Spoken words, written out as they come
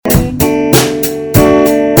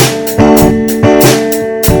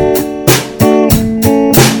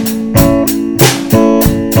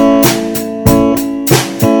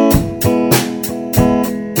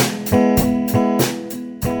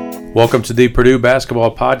Welcome to the Purdue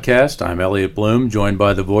Basketball Podcast. I'm Elliot Bloom, joined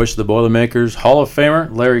by the voice of the Boilermakers, Hall of Famer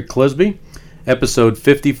Larry Clisby. Episode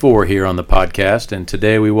 54 here on the podcast, and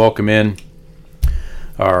today we welcome in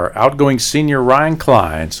our outgoing senior Ryan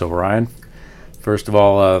Cline. So Ryan, first of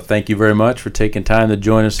all, thank you very much for taking time to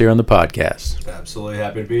join us here on the podcast. Absolutely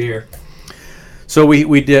happy to be here. So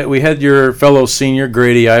we had your fellow senior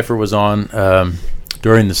Grady Eifert was on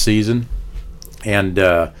during the season, and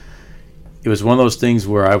it was one of those things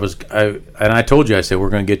where I told you, I said, we're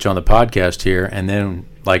going to get you on the podcast here. And then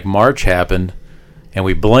like March happened and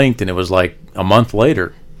we blinked and it was like a month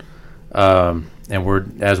later. And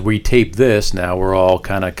as we tape this now, we're all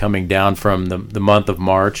kind of coming down from the month of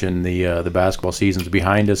March and the basketball season's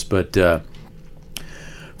behind us. But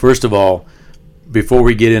first of all, before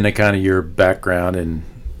we get into kind of your background and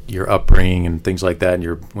your upbringing and things like that,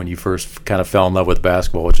 and when you first kind of fell in love with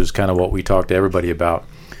basketball, which is kind of what we talk to everybody about.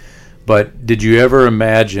 But did you ever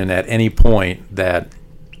imagine at any point that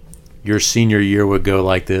your senior year would go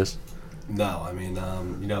like this? No, I mean,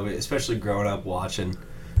 especially growing up watching,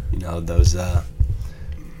 those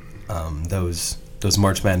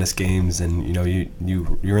March Madness games, and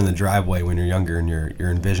you're in the driveway when you're younger, and you're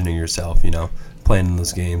envisioning yourself, playing in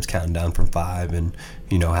those games, counting down from 5, and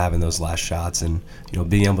having those last shots, and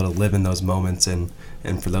being able to live in those moments, and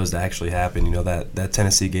for those to actually happen, that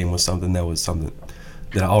Tennessee game was something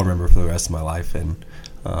that I'll remember for the rest of my life, and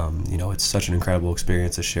it's such an incredible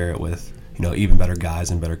experience to share it with even better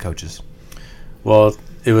guys and better coaches. Well,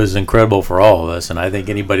 it was incredible for all of us, and I think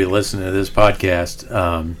anybody listening to this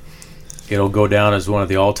podcast, it'll go down as one of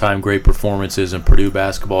the all-time great performances in Purdue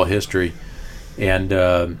basketball history, and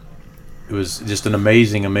it was just an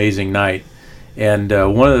amazing, amazing night. And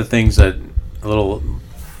one of the things that a little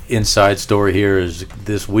inside story here is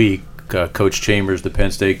this week. Coach Chambers, the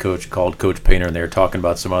Penn State coach, called Coach Painter, and they were talking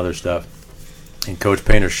about some other stuff. And Coach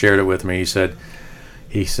Painter shared it with me.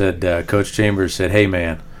 He said, Coach Chambers said, "Hey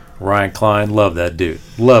man, Ryan Cline, love that dude.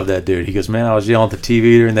 He goes, man, I was yelling at the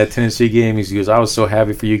TV during that Tennessee game. He goes, I was so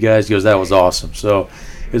happy for you guys. He goes, that was awesome. So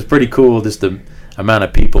it was pretty cool, just the amount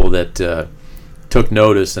of people that took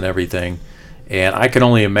notice and everything. And I can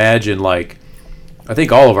only imagine, I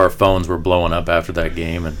think all of our phones were blowing up after that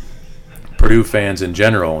game, and Purdue fans in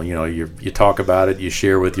general, you talk about it, you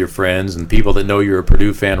share with your friends, and people that know you're a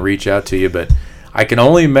Purdue fan reach out to you. But I can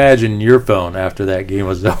only imagine your phone after that game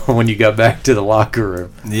was over when you got back to the locker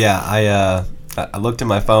room. Yeah, I looked at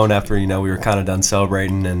my phone after we were kind of done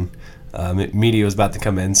celebrating, and media was about to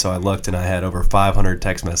come in, so I looked and I had over 500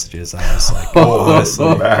 text messages. I was like, honestly,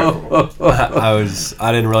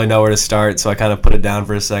 I didn't really know where to start, so I kind of put it down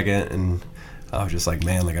for a second, and I was just like,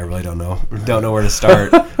 man, I really don't know where to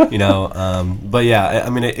start, But yeah, I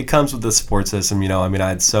mean, it comes with the support system, I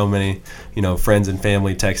had so many, friends and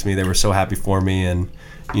family text me. They were so happy for me, and,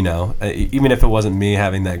 even if it wasn't me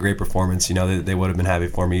having that great performance, they would have been happy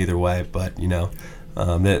for me either way. But,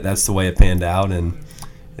 that's the way it panned out, and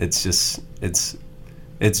it's just, it's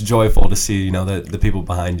joyful to see, the people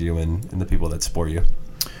behind you and the people that support you.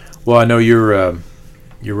 Well, I know you're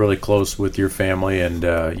really close with your family, and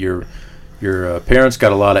your parents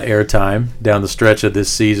got a lot of airtime down the stretch of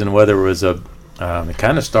this season, whether it was it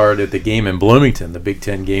kind of started at the game in Bloomington, the Big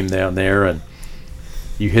Ten game down there, and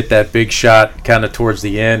you hit that big shot kind of towards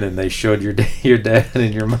the end, and they showed your dad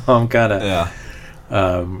and your mom kind of,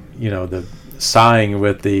 the sighing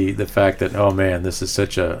with the fact that, oh man, this is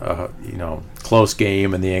such a close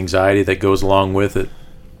game, and the anxiety that goes along with it.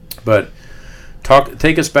 But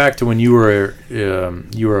take us back to when you were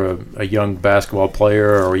a young basketball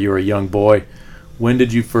player, or you were a young boy. When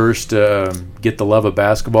did you first get the love of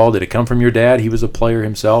basketball? Did it come from your dad? He was a player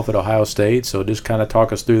himself at Ohio State, so just kind of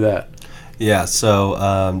talk us through that. Yeah,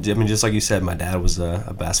 so just like you said, my dad was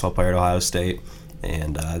a basketball player at Ohio State,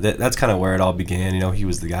 and that's kind of where it all began. He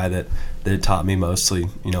was the guy that taught me mostly,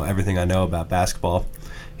 everything I know about basketball.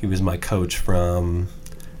 He was my coach from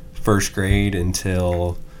first grade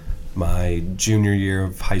until my junior year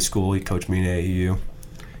of high school. He coached me in AAU,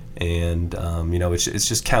 and it's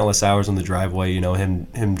just countless hours on the driveway.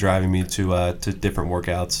 Him driving me to different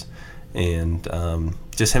workouts, and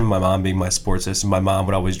just him and my mom being my support system. My mom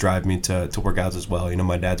would always drive me to workouts as well.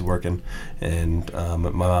 My dad's working, and my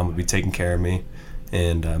mom would be taking care of me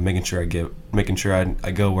and making sure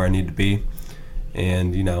I go where I need to be.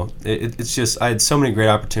 And it's just, I had so many great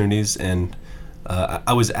opportunities, and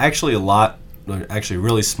I was actually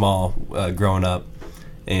really small growing up,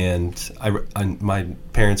 and my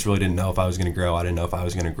parents really didn't know if I was going to grow. I didn't know if I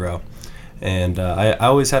was going to grow, and I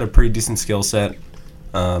always had a pretty decent skill set.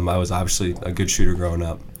 I was obviously a good shooter growing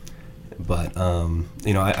up, but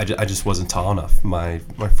I just wasn't tall enough. My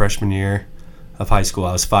freshman year, high school.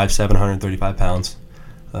 I was 5'7", 135 pounds.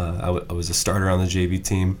 I was a starter on the JV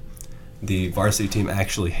team. The varsity team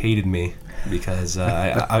actually hated me because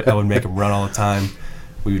I would make them run all the time.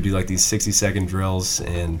 We would do like these 60-second drills,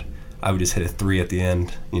 and I would just hit a 3 at the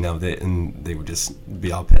end, and they would just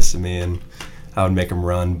be all pissed at me, and I would make them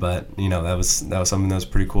run. But that was something that was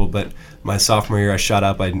pretty cool. But my sophomore year, I shot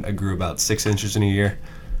up. I grew about 6 inches in a year.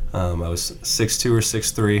 I was 6'2" or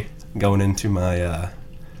 6'3" going into my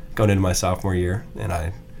sophomore year, and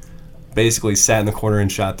I basically sat in the corner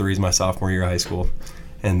and shot threes my sophomore year of high school.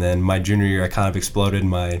 And then my junior year, I kind of exploded.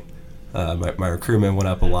 My recruitment went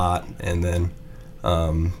up a lot, and then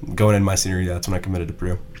going into my senior year, that's when I committed to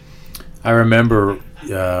Purdue. I remember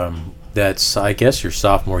that's, I guess, your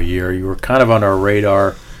sophomore year. You were kind of on our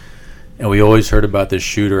radar, and we always heard about this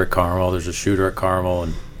shooter at Carmel. There's a shooter at Carmel,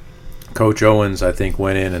 and Coach Owens, I think,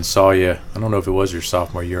 went in and saw you. I don't know if it was your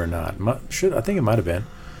sophomore year or not. I think it might have been.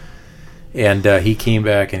 And he came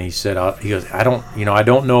back and he said, he goes, I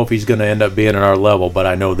don't know if he's going to end up being at our level, but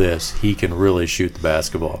I know this: he can really shoot the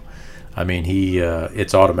basketball. I mean,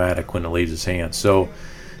 it's automatic when it leaves his hands. So,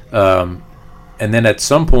 and then at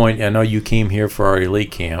some point, I know you came here for our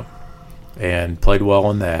elite camp and played well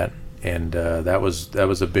in that, and that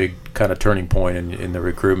was a big kind of turning point in the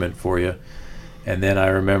recruitment for you. And then I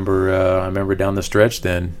remember down the stretch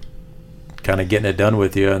then, kind of getting it done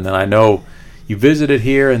with you, and then I know you visited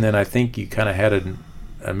here, and then I think you kind of had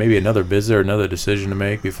maybe another visit or another decision to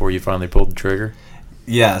make before you finally pulled the trigger.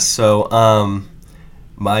 Yeah. So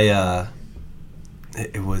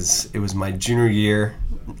it was my junior year.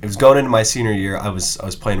 It was going into my senior year. I was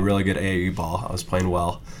playing really good AAU ball. I was playing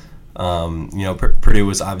well. Purdue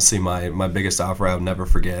was obviously my biggest offer. I would never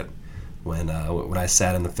forget when I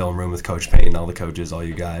sat in the film room with Coach Payne, all the coaches, all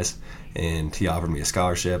you guys, and he offered me a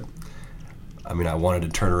scholarship. I mean, I wanted to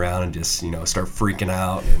turn around and just, start freaking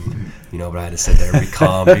out, and, but I had to sit there, be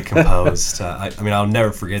calm, be composed. I'll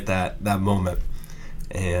never forget that moment.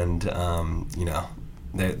 And,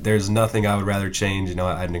 there's nothing I would rather change.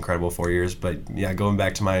 I had an incredible 4 years, but yeah, going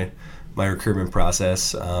back to my recruitment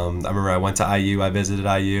process, I remember I went to IU, I visited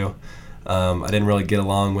IU. I didn't really get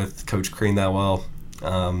along with Coach Crean that well,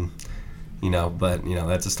 but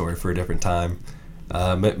that's a story for a different time.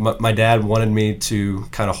 My dad wanted me to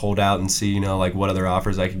kind of hold out and see, what other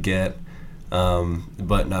offers I could get.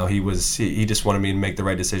 But no, he just wanted me to make the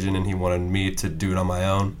right decision, and he wanted me to do it on my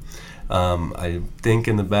own. I think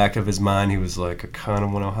in the back of his mind, he was like, I kind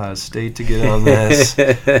of want Ohio State to get on this.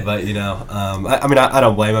 But, I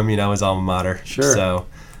don't blame him, his alma mater. Sure. So,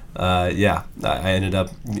 I ended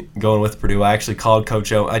up going with Purdue. I actually called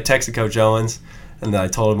Coach Owens. I texted Coach Owens. And then I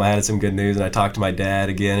told him I had some good news, and I talked to my dad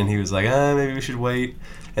again, and he was like, maybe we should wait.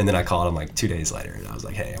 And then I called him like 2 days later, and I was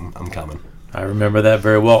like, hey, I'm coming. I remember that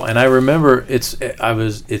very well. And I remember it's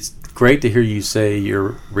great to hear you say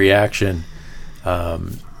your reaction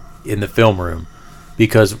in the film room,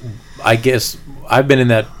 because I guess I've been in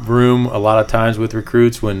that room a lot of times with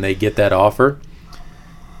recruits when they get that offer,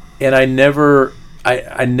 and I never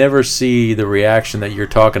see the reaction that you're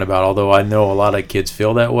talking about, although I know a lot of kids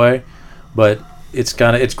feel that way. But it's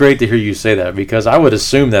great to hear you say that, because I would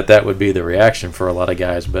assume that would be the reaction for a lot of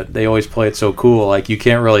guys, but they always play it so cool, like you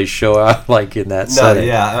can't really show out like in that setting.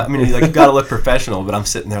 Yeah, you got to look professional, but I'm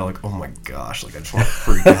sitting there like, oh my gosh, like I just want to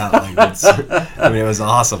freak out. It was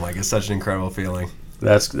awesome. Like, it's such an incredible feeling.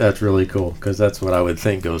 That's really cool, because that's what I would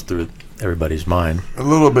think goes through everybody's mind. A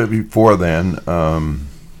little bit before then, I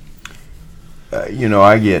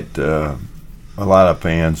get a lot of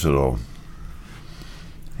fans that'll,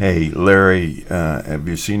 hey, Larry, have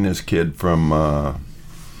you seen this kid from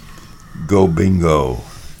Go Bingo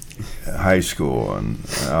High School? And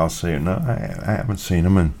I'll say, no, I haven't seen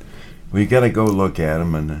him, and we got to go look at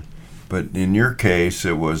him. But in your case,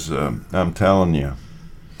 it was, I'm telling you,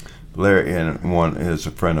 Larry, and one is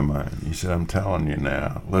a friend of mine. He said, I'm telling you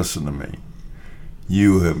now, listen to me.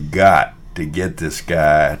 You have got to get this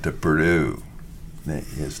guy to Purdue.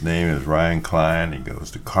 His name is Ryan Klein. He goes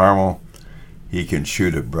to Carmel. He can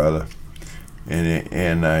shoot it, brother.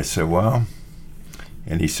 And I said, well,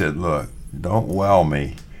 and he said, look, don't well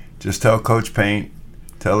me. Just tell Coach Paint,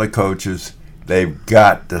 tell the coaches, they've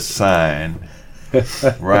got to sign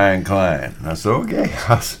Ryan Klein. And I said, okay,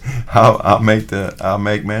 I'll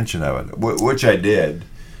make mention of it, which I did.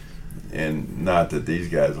 And not that these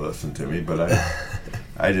guys listen to me, but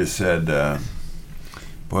I just said,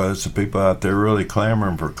 boy, there's some people out there really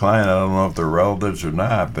clamoring for Klein. I don't know if they're relatives or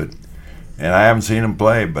not, and I haven't seen him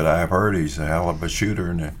play, but I've heard he's a hell of a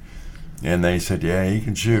shooter. And they said, yeah, he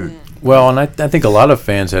can shoot. Well, and I think a lot of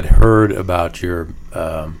fans had heard about your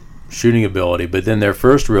shooting ability. But then their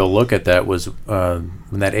first real look at that was when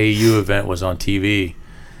that AAU event was on TV,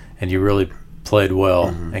 and you really played well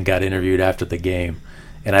and got interviewed after the game.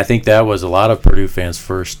 And I think that was a lot of Purdue fans'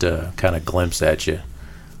 first kind of glimpse at you.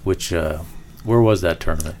 Which where was that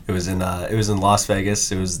tournament? It was in Las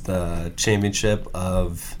Vegas. It was the championship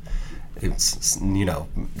of. It's the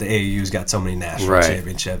AAU's got so many national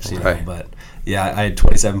championships, but yeah, I had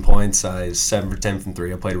 27 points. I was 7 for 10 from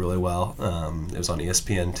 3. I played really well. It was on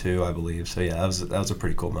ESPN too, I believe. So yeah, that was a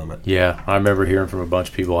pretty cool moment. Yeah, I remember hearing from a bunch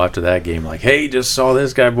of people after that game, like, "Hey, just saw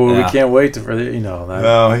this guy, boy. We can't wait for the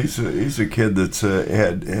Well, he's a kid that's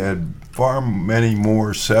had far many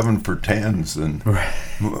more 7 for 10s than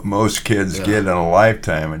most kids get in a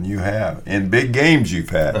lifetime, and you have in big games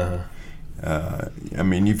you've had. I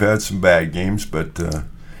mean, you've had some bad games, but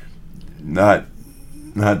not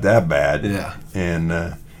that bad. Yeah. And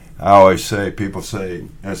I always say, people say,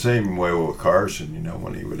 the same way with Carson,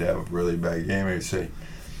 when he would have a really bad game, he'd say,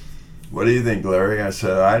 "What do you think, Larry?" I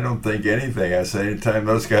said, "I don't think anything." I said, "Anytime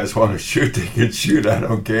those guys want to shoot, they can shoot. I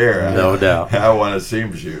don't care." No doubt. I want to see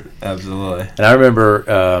them shoot. Absolutely. And I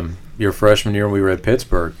remember your freshman year when we were at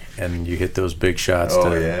Pittsburgh, and you hit those big shots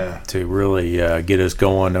to really get us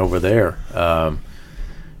going over there.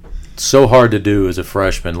 So hard to do as a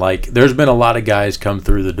freshman. Like, there's been a lot of guys come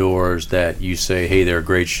through the doors that you say, hey, they're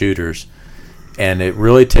great shooters, and it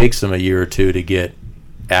really takes them a year or two to get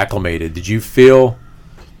acclimated. Did you feel,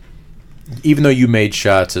 even though you made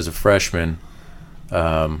shots as a freshman,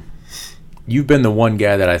 you've been the one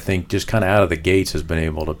guy that I think just kind of out of the gates has been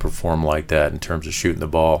able to perform like that in terms of shooting the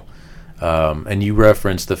ball. And you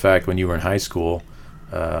referenced the fact when you were in high school,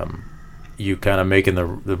 you kind of making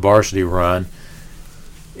the varsity run.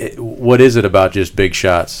 What is it about just big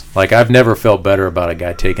shots? Like, I've never felt better about a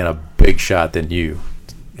guy taking a big shot than you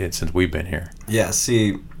since we've been here. Yeah,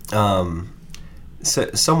 see,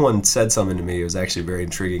 someone said something to me. It was actually very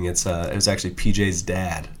intriguing. It was actually PJ's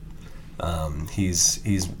dad.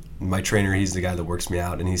 He's my trainer. He's the guy that works me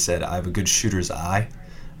out, and he said, I have a good shooter's eye.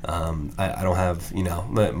 I don't have,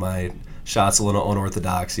 my shot's a little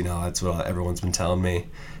unorthodox, that's what everyone's been telling me.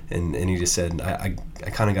 And he just said, I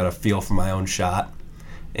kind of got a feel for my own shot.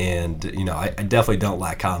 And, I definitely don't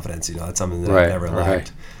lack confidence. That's something that I've never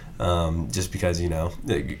lacked. Just because,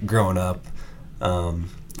 growing up,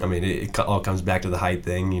 I mean, it all comes back to the height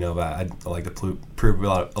thing. I like to prove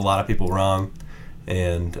a lot of people wrong.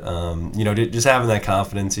 And, just having that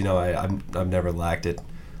confidence, I've never lacked it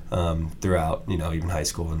throughout, even high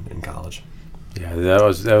school and college. Yeah, that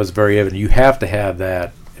was very evident. You have to have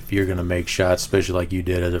that if you're going to make shots, especially like you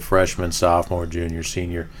did as a freshman, sophomore, junior,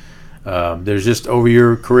 senior. There's just, over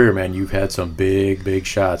your career, man, you've had some big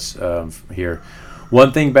shots here.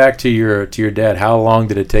 One thing back to your dad, how long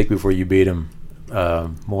did it take before you beat him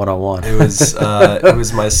one-on-one? It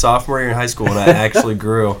was my sophomore year in high school when I actually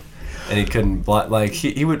grew. And he couldn't block. Like,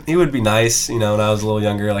 he would be nice, when I was a little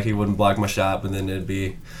younger. Like, he wouldn't block my shot, but then it'd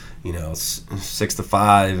be,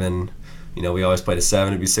 6-5, and we always played a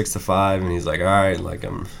 7. It'd be 6-5, and he's like, all right, like,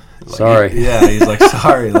 I'm like, sorry. He's like,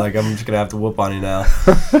 sorry, like, I'm just gonna have to whoop on you now.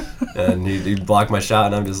 And he'd block my shot,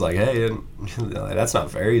 and I'm just like, hey, like, that's not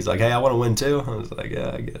fair. He's like, hey, I want to win too. I was like,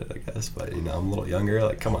 yeah, I get it, I guess, but I'm a little younger.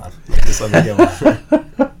 Like, come on, like, just let me get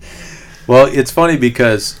one. Well, it's funny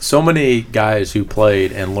because so many guys who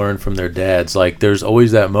played and learned from their dads, like, there's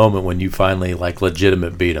always that moment when you finally, like,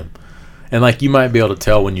 legitimate beat them. And, like, you might be able to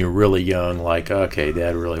tell when you're really young, like, okay,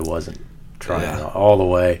 Dad really wasn't trying all the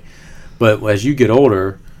way. But as you get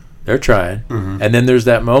older, they're trying. Mm-hmm. And then there's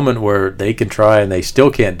that moment where they can try and they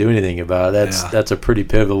still can't do anything about it. That's a pretty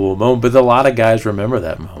pivotal moment. But a lot of guys remember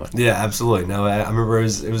that moment. Yeah, absolutely. No, I remember it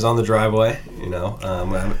was on the driveway.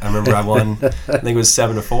 I remember I won. I think it was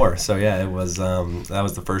 7-4. So yeah, it was. That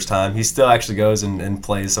was the first time. He still actually goes and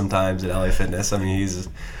plays sometimes at LA Fitness. I mean,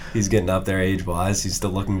 he's getting up there age wise. He's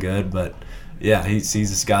still looking good, but. Yeah, he's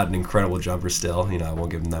just got an incredible jumper still. I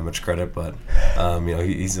won't give him that much credit, but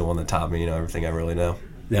he's the one that taught me everything I really know.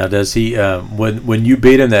 Now, does he when you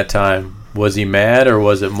beat him that time, was he mad, or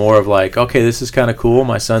was it more of like, okay, this is kind of cool,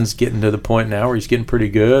 my son's getting to the point now where he's getting pretty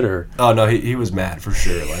good? Or oh no, he was mad for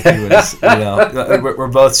sure. Like, he was, we're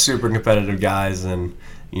both super competitive guys, and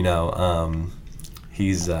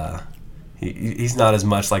he's not as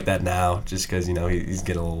much like that now, just because he's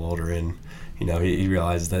getting a little older, and he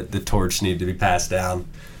realized that the torch needed to be passed down.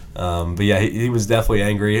 But yeah, he was definitely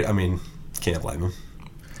angry. I mean, can't blame him.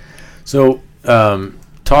 So.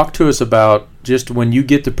 Talk to us about just when you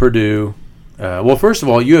get to Purdue. Well, first of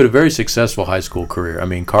all, you had a very successful high school career. I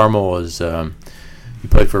mean, Carmel is you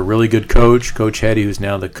played for a really good coach, Coach Hetty, who's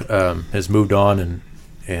now has moved on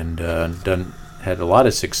and had a lot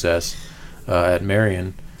of success at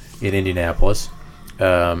Marion. in Indianapolis,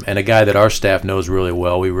 and a guy that our staff knows really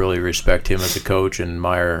well. We really respect him as a coach and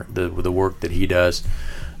admire the work that he does.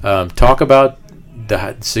 Talk about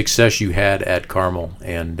the success you had at Carmel,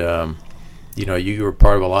 and you were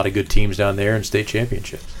part of a lot of good teams down there in state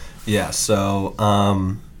championships. Yeah, so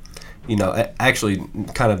actually,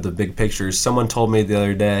 kind of the big picture. Someone told me the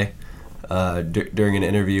other day during an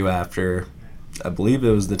interview after, I believe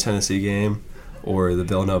it was the Tennessee game or the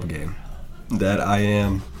Villanova game, that I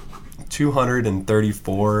am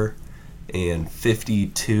 234 and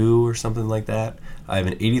 52 or something like that. I have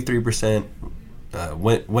an 83%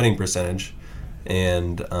 winning percentage,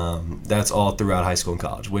 and that's all throughout high school and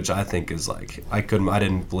college, which I think is like I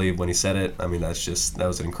didn't believe when he said it. I mean, that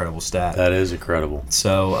was an incredible stat. That is incredible.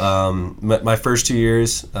 So my first 2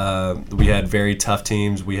 years, we had very tough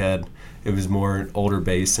teams. It was more older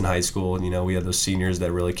based in high school. We had those seniors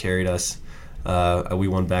that really carried us. We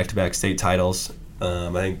won back-to-back state titles.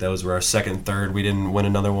 I think those were our second and third. We didn't win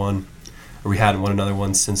another one, or we hadn't won another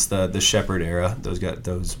one since the Shepherd era.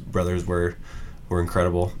 Those brothers were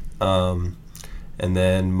incredible. And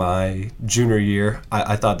then my junior year,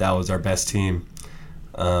 I thought that was our best team.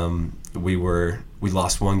 We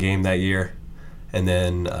lost one game that year, and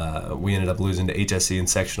then we ended up losing to HSC in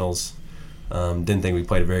sectionals. Didn't think we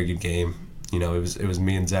played a very good game. It was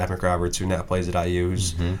me and Zach McRoberts, who now plays at IU,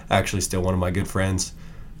 who's actually still one of my good friends.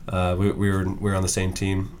 We were on the same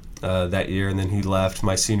team that year, and then he left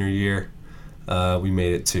my senior year. We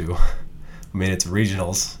made it to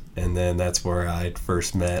regionals, and then that's where I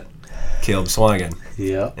first met Caleb Swanigan.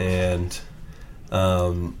 Yeah. And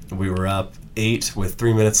we were up 8 with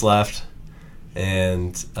 3 minutes left,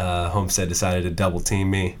 and Homestead decided to double team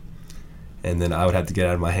me, and then I would have to get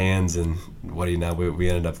out of my hands, and what do you know, we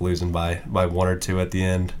ended up losing by 1 or 2 at the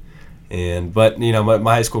end. But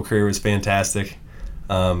my high school career was fantastic.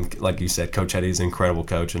 Like you said, Coach Eddie's an incredible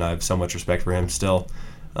coach, and I have so much respect for him still.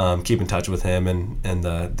 Keep in touch with him and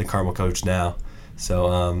the Carmel coach now.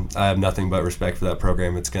 So I have nothing but respect for that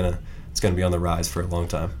program. It's gonna be on the rise for a long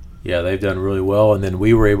time. Yeah, they've done really well. And then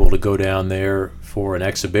we were able to go down there for an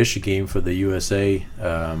exhibition game for the USA.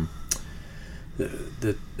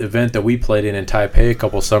 The event that we played in Taipei a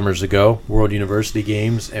couple summers ago, World University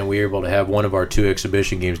Games, and we were able to have one of our 2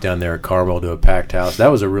 exhibition games down there at Carmel to a packed house. That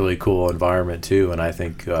was a really cool environment too, and I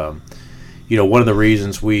think one of the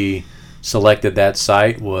reasons we selected that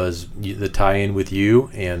site was the tie-in with you,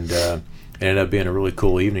 and it ended up being a really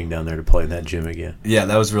cool evening down there to play in that gym again. Yeah,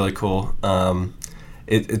 that was really cool.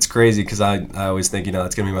 It's crazy because I always think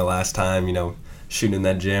it's gonna be my last time shooting in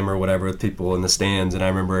that gym or whatever with people in the stands, and I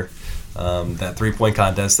remember that 3-point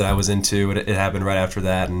contest that I was into, it happened right after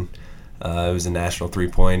that, and it was a national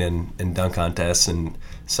 3-point and dunk contest, and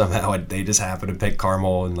somehow they just happened to pick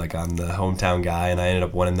Carmel, and like I'm the hometown guy, and I ended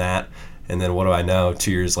up winning that. And then what do I know?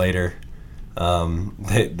 2 years later,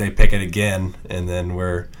 they pick it again, and then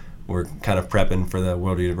we're kind of prepping for the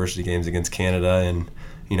World University Games against Canada, and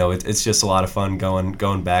it's just a lot of fun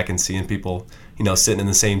going back and seeing people sitting in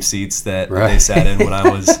the same seats that they sat in when I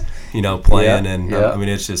was playing. I mean,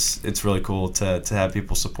 it's really cool to have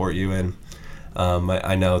people support you, and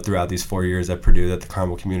I know throughout these 4 years at Purdue that the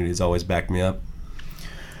Carmel community has always backed me up.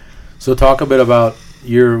 So talk a bit about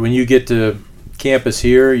when you get to campus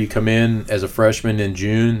here, you come in as a freshman in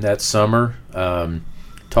June that summer.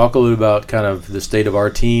 Talk a little about kind of the state of our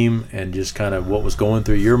team and just kind of what was going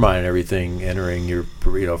through your mind and everything entering your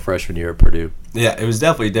freshman year at Purdue. Yeah, it was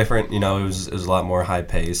definitely different. It was a lot more high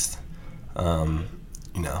paced. There were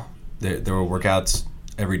workouts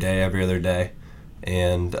every day, every other day,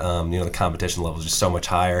 and the competition level is just so much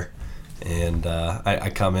higher. And I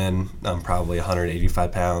come in, I'm probably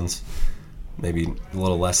 185 pounds, maybe a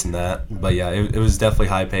little less than that. But yeah, it was definitely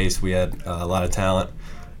high paced. We had a lot of talent.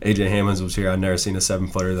 AJ Hammonds was here. I'd never seen a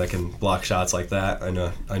 7-footer that can block shots like that.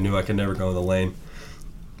 I knew I could never go in the lane.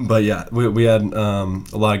 But yeah, we had a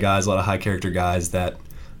lot of guys, a lot of high character guys that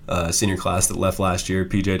senior class that left last year.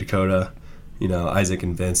 PJ Dakota, Isaac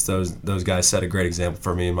and Vince. Those guys set a great example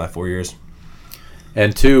for me in my 4 years.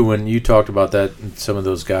 And two, when you talked about that, some of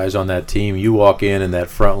those guys on that team, you walk in that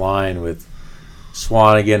front line with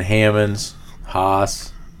Swanigan, Hammonds,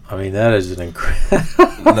 Haas. I mean, that is an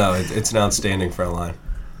incredible. No, it's an outstanding front line.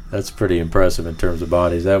 That's pretty impressive in terms of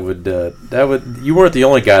bodies. That would you weren't the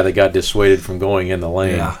only guy that got dissuaded from going in the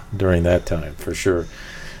lane during that time, for sure.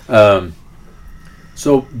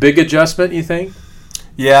 So big adjustment, you think?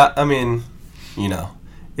 Yeah, I mean,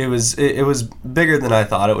 it was bigger than I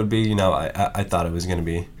thought it would be. I thought it was going to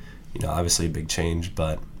be, obviously a big change,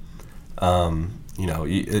 but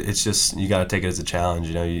it's just you got to take it as a challenge.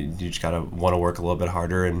 You just got to want to work a little bit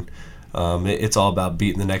harder, and it's all about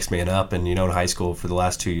beating the next man up. And, in high school for the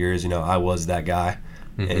last 2 years, I was that guy.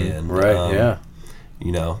 And, Right,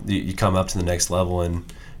 you come up to the next level and,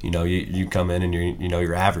 you come in and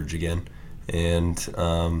you're average again. And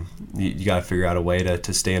you got to figure out a way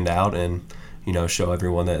to stand out and, show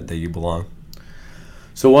everyone that you belong.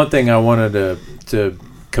 So one thing I wanted to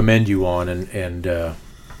commend you on, and I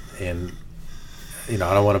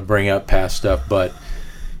don't want to bring up past stuff, but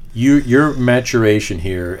your maturation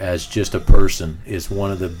here as just a person is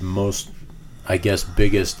one of the most, I guess,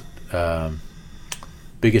 biggest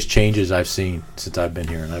changes I've seen since I've been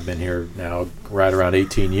here, and I've been here now right around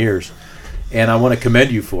 18 years, and I want to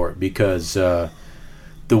commend you for it because the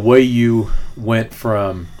way you went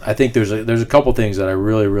from, I think there's a couple things that I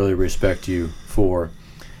really, really respect you for,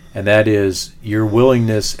 and that is your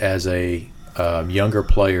willingness as a younger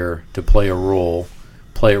player to play a role,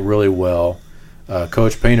 play it really well.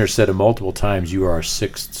 Coach Painter said it multiple times, you are our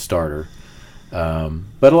sixth starter.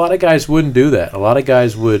 But a lot of guys wouldn't do that. A lot of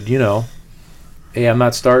guys would, hey, I'm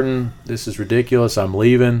not starting. This is ridiculous. I'm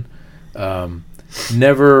leaving.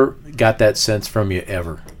 Never got that sense from you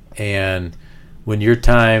ever. And when your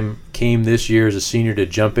time came this year as a senior to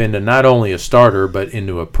jump into not only a starter but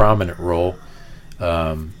into a prominent role,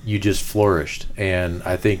 you just flourished. And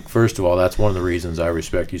I think, first of all, that's one of the reasons I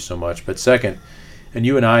respect you so much. But second, and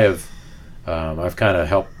you and I have, I've kind of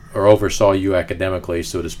helped or oversaw you academically,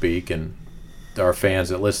 so to speak, and our fans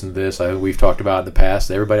that listen to this, we've talked about in the past,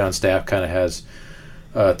 everybody on staff kind of has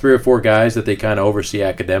 3 or 4 guys that they kind of oversee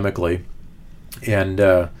academically.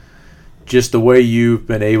 And just the way you've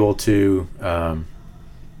been able to kind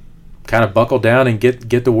of buckle down and get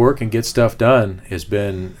to work and get stuff done it's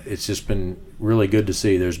just been really good to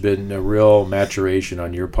see. There's been a real maturation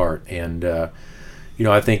on your part, and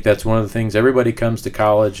I think that's one of the things. Everybody comes to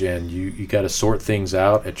college, and you got to sort things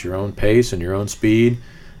out at your own pace and your own speed.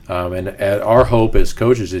 And our hope as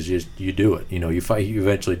coaches is just you do it. You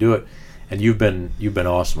eventually do it, and you've been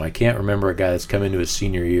awesome. I can't remember a guy that's come into his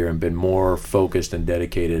senior year and been more focused and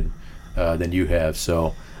dedicated than you have.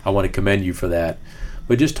 So I want to commend you for that.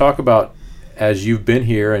 But just talk about, as you've been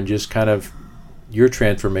here, and just kind of your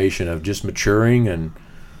transformation of just maturing and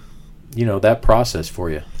that process for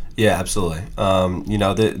you. Yeah, absolutely.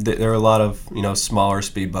 There are a lot of smaller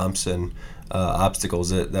speed bumps and obstacles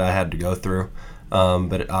that I had to go through.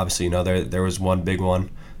 But obviously, there was one big one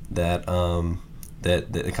that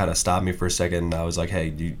that kind of stopped me for a second. And I was like, hey,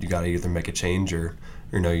 you got to either make a change or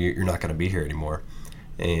you're not going to be here anymore.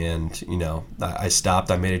 And I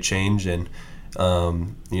stopped. I made a change, and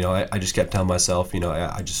I just kept telling myself, I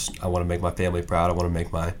want to make my family proud. I want to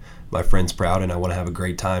make my friends proud, and I want to have a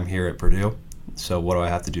great time here at Purdue. So what do I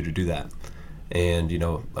have to do that? And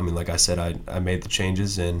like I said, I made the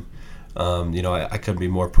changes, and I couldn't be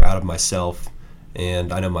more proud of myself.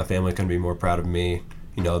 And I know my family couldn't be more proud of me,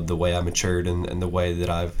 the way I matured and the way that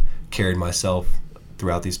I've carried myself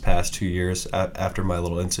throughout these past 2 years after my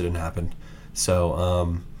little incident happened.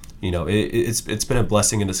 So, it's been a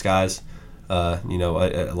blessing in disguise. A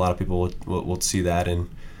lot of people will see that and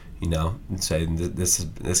say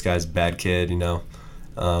this guy's a bad kid,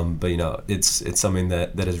 but it's something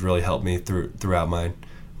that has really helped me throughout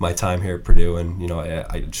my time here at Purdue, and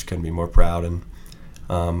I just couldn't be more proud, and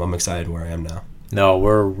I'm excited where I am now. No,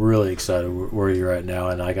 we're really excited where you're at now,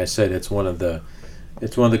 and like I said, it's one of the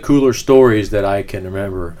cooler stories that I can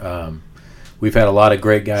remember. We've had a lot of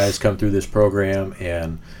great guys come through this program,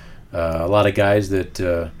 and a lot of guys that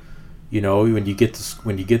when you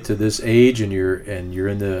get to this age and you're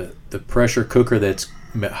in the pressure cooker that's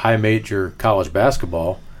high major college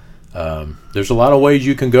basketball, there's a lot of ways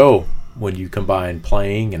you can go when you combine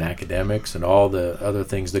playing and academics and all the other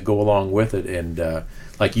things that go along with it. And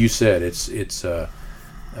like you said, it's you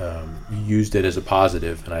used it as a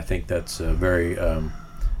positive, and I think that's very.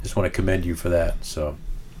 Just want to commend you for that. So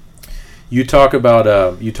you talked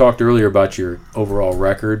earlier about your overall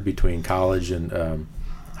record between college and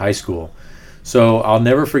high school. So I'll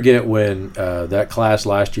never forget when that class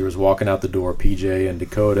last year was walking out the door, PJ and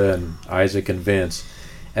Dakota and Isaac and Vince,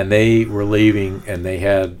 and they were leaving, and they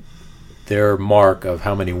had their mark of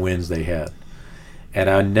how many wins they had. And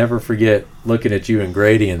I never forget looking at you and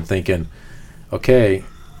Grady and thinking, okay,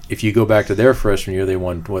 if you go back to their freshman year, they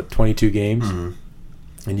won, 22 games?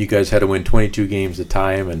 Mm-hmm. And you guys had to win 22 games to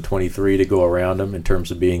tie them and 23 to go around them in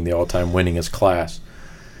terms of being the all-time winningest class.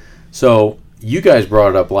 So you guys brought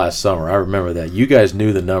it up last summer. I remember that. You guys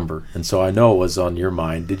knew the number, and so I know it was on your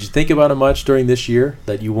mind. Did you think about it much during this year,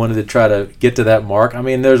 that you wanted to try to get to that mark? I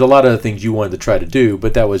mean, there's a lot of other things you wanted to try to do,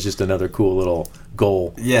 but that was just another cool little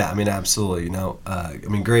goal. Yeah, I mean, absolutely.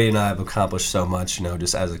 Grady and I have accomplished so much,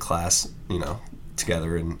 just as a class,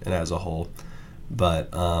 together and as a whole. But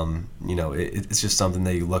it's just something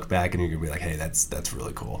that you look back and you're gonna be like, hey, that's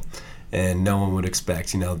really cool, and no one would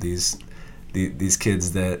expect these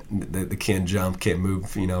kids that can't jump, can't move,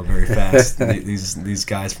 very fast. these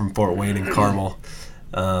guys from Fort Wayne and Carmel.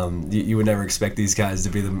 You would never expect these guys to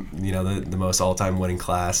be the most all-time winning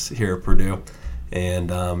class here at Purdue,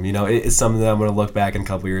 and it's something that I'm going to look back in a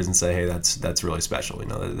couple years and say, hey, that's really special.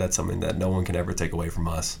 That's something that no one can ever take away from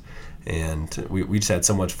us, and we just had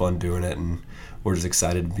so much fun doing it, and we're just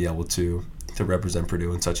excited to be able to represent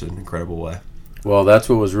Purdue in such an incredible way. Well, that's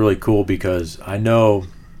what was really cool, because I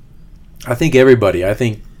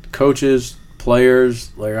think coaches,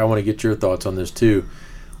 players, Larry, I want to get your thoughts on this too.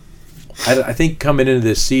 I think coming into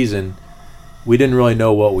this season, we didn't really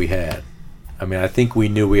know what we had. I mean, I think we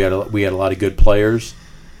knew we had a lot of good players,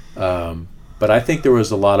 but I think there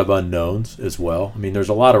was a lot of unknowns as well. I mean, there's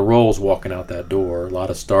a lot of roles walking out that door, a lot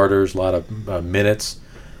of starters, a lot of minutes,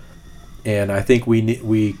 and I think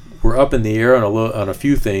we were up in the air on a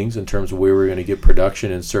few things in terms of where we were going to get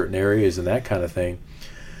production in certain areas and that kind of thing.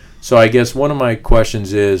 So I guess one of my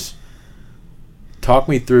questions is, talk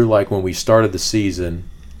me through, like, when we started the season.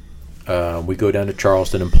 We go down to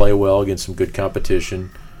Charleston and play well against some good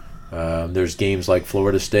competition. There's games like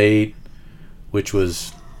Florida State, which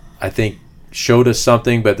was, I think, showed us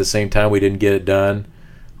something, but at the same time we didn't get it done.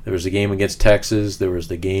 There was a game against Texas. There was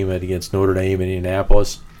the game against Notre Dame in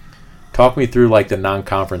Indianapolis. Talk me through, like, the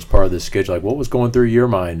non-conference part of the schedule. Like, what was going through your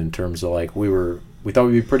mind in terms of, like, we thought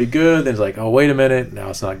we'd be pretty good. Then it's like, oh, wait a minute, now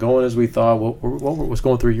it's not going as we thought. What was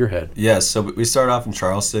going through your head? Yeah, so we started off in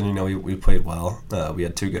Charleston. We played well. We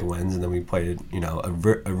had 2 good wins, and then we played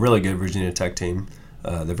a really good Virginia Tech team.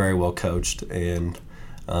 They're very well coached, and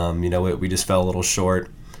we just fell a little short.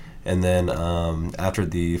 And then after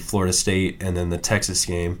the Florida State and then the Texas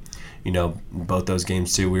game, both those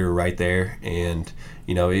games too, we were right there, and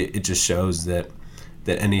it just shows that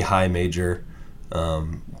any high major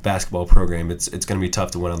basketball program, it's going to be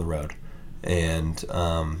tough to win on the road, and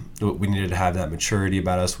we needed to have that maturity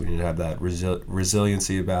about us. We needed to have that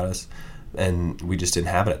resiliency about us, and we just didn't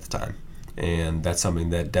have it at the time. And that's something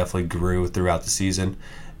that definitely grew throughout the season.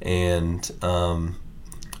 And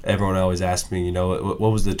everyone always asked me, what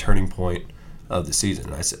was the turning point of the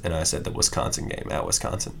season? And I said the Wisconsin game at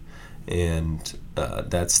Wisconsin, and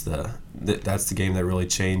that's the game that really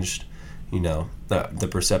changed the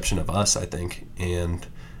perception of us, I think, and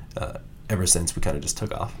ever since we kind of just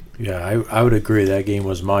took off. Yeah, I would agree. That game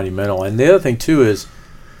was monumental. And the other thing, too, is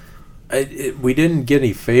we didn't get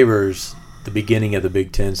any favors the beginning of the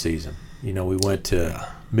Big Ten season. We went to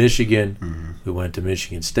Michigan. Mm-hmm. We went to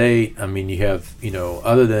Michigan State. I mean, you have,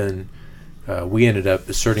 other than we ended up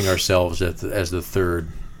asserting ourselves as the third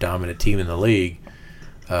dominant team in the league,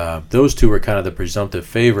 those two were kind of the presumptive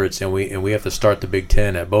favorites, and we have to start the Big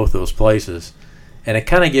Ten at both those places. And it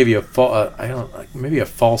kind of gave you a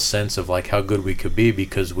false sense of, like, how good we could be,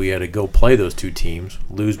 because we had to go play those two teams,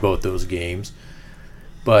 lose both those games.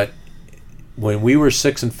 But when we were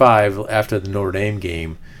 6-5 after the Notre Dame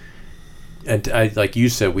game, and like you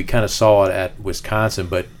said, we kind of saw it at Wisconsin,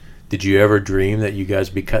 but did you ever dream that you guys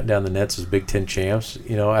would be cutting down the nets as Big Ten champs,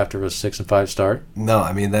 after a 6-5 start? No,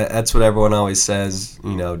 I mean, that's what everyone always says.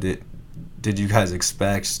 Did you guys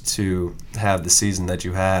expect to have the season that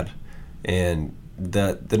you had? And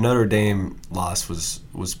the Notre Dame loss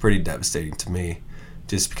was pretty devastating to me,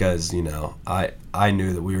 just because I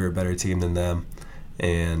knew that we were a better team than them,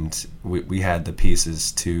 and we had the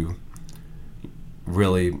pieces to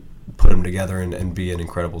really put them together and be an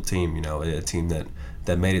incredible team. A team that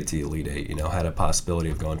made it to the Elite Eight. Had a possibility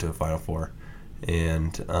of going to a Final Four,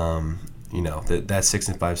 and that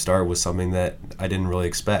 6-5 start was something that I didn't really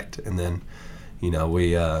expect. And then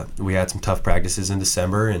we had some tough practices in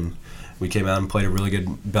December, and we came out and played a really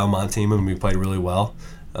good Belmont team, and we played really well.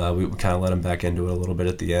 We kind of let them back into it a little bit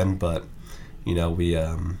at the end, but we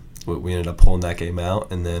ended up pulling that game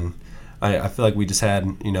out. And then I feel like we just had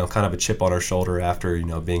kind of a chip on our shoulder after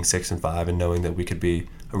being 6-5 and knowing that we could be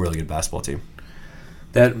a really good basketball team.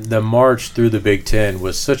 The march through the Big Ten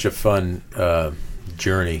was such a fun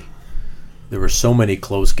journey. There were so many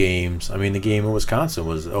close games. I mean, the game in Wisconsin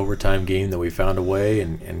was an overtime game that we found a way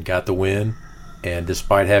and got the win. And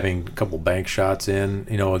despite having a couple bank shots in,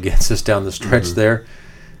 against us down the stretch there,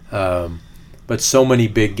 but so many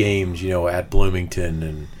big games, at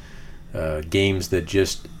Bloomington, and games that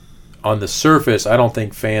just, on the surface, I don't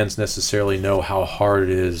think fans necessarily know how hard it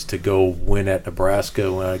is to go win at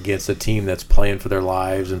Nebraska against a team that's playing for their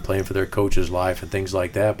lives and playing for their coach's life and things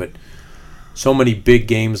like that. But so many big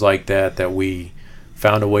games like that we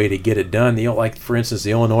found a way to get it done. Like, for instance, the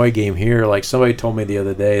Illinois game here, like somebody told me the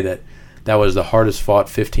other day that that was the hardest fought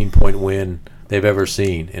 15-point win they've ever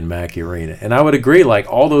seen in Mackey Arena. And I would agree, like,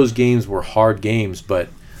 all those games were hard games, but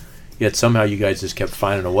yet somehow you guys just kept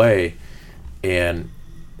finding a way. And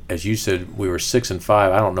as you said, we were 6-5.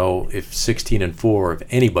 I don't know if 16-4, if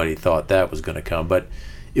anybody thought that was going to come, but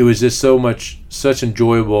it was just such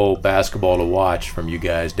enjoyable basketball to watch from you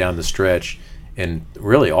guys down the stretch, and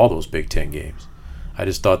really all those Big Ten games. I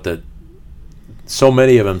just thought that so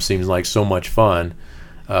many of them seemed like so much fun.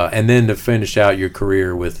 And then to finish out your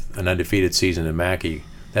career with an undefeated season in Mackey,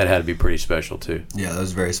 that had to be pretty special too. Yeah, that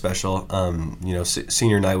was very special.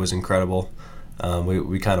 Senior night was incredible.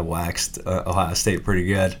 We kind of waxed Ohio State pretty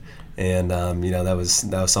good, and that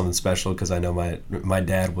was something special because I know my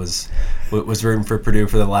dad was rooting for Purdue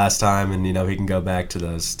for the last time, and he can go back to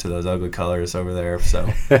those ugly colors over there. So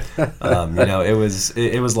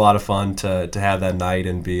it was a lot of fun to have that night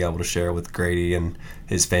and be able to share with Grady and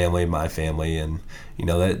his family, my family, and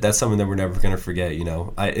that's something that we're never going to forget.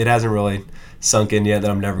 It hasn't really sunk in yet that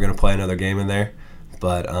I'm never going to play another game in there,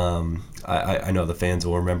 but I know the fans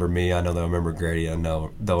will remember me. I know they'll remember Grady. I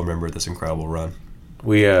know they'll remember this incredible run.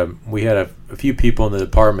 We had a few people in the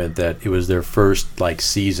department that it was their first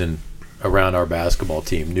season around our basketball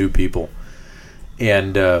team, new people,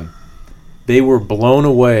 and they were blown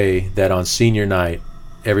away that on senior night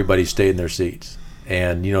everybody stayed in their seats.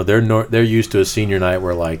 And they're used to a senior night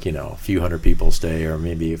where a few hundred people stay or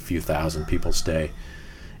maybe a few thousand people stay.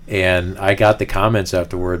 And I got the comments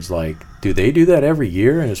afterwards like, do they do that every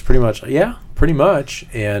year? And it's pretty much, yeah, pretty much.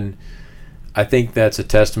 And I think that's a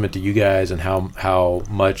testament to you guys and how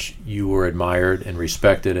much you were admired and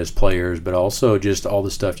respected as players, but also just all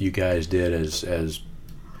the stuff you guys did as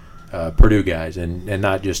Purdue guys, and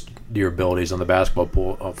not just your abilities on the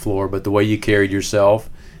basketball floor, but the way you carried yourself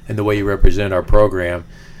and the way you represent our program.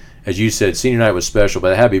 As you said, senior night was special,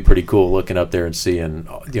 but it had to be pretty cool looking up there and seeing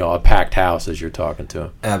a packed house as you're talking to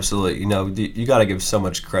them. Absolutely. You got to give so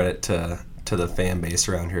much credit to the fan base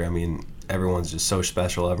around here. I mean, everyone's just so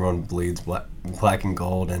special. Everyone bleeds black and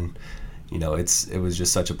gold, and it was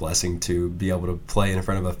just such a blessing to be able to play in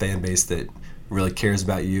front of a fan base that really cares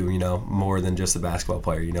about you, more than just a basketball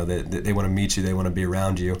player. They want to meet you, they want to be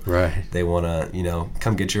around you. Right. They want to,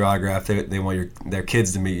 come get your autograph. They want their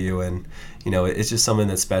kids to meet you, and it's just something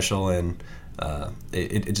that's special, and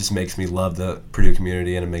it just makes me love the Purdue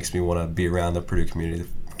community, and it makes me want to be around the Purdue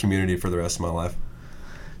community for the rest of my life.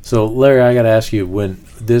 So, Larry, I got to ask you, when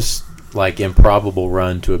this improbable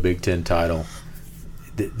run to a Big Ten title,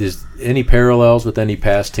 there's any parallels with any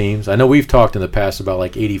past teams? I know we've talked in the past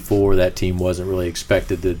about '84, that team wasn't really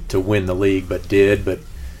expected to win the league, but did. But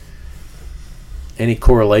any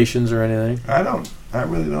correlations or anything? I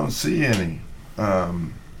really don't see any.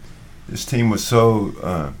 This team was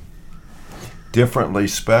so differently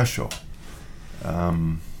special.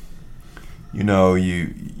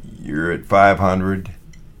 You're at 500, a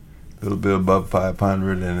little bit above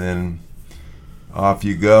 500, and then off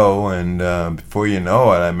you go, and before you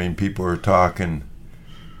know it, people are talking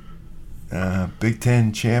Big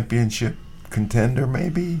Ten championship contender,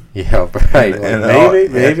 maybe. Yeah, right.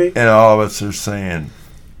 Maybe. And all of us are saying,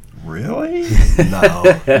 really? No,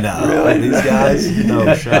 really? These guys,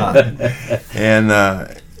 no shot. And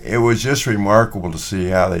it was just remarkable to see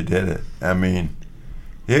how they did it.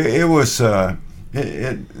 It was.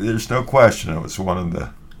 There's no question it was one of the.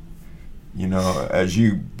 As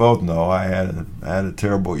you both know, I had a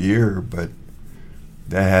terrible year, but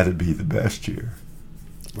that had to be the best year.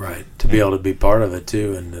 Right, to be able to be part of it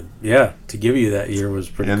too, and to give you that year was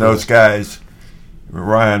pretty. And cool. Those guys,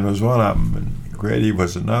 Ryan was one of them, and Grady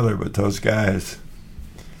was another. But those guys,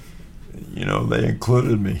 they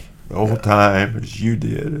included me the whole time, as you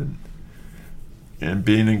did, and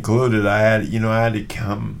being included, I had to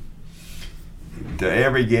come to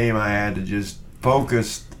every game. I had to just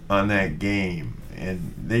focus on that game,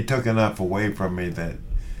 and they took enough away from me that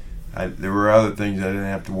there were other things I didn't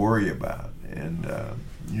have to worry about. And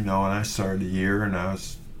when I started the year, and I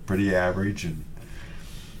was pretty average, and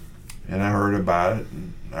I heard about it,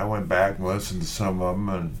 and I went back and listened to some of them,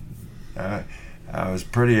 and I was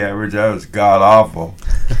pretty average. I was god awful,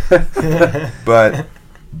 but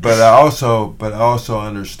I also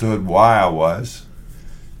understood why I was.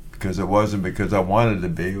 Because it wasn't because I wanted to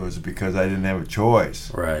be, it was because I didn't have a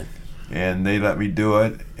choice. Right. And they let me do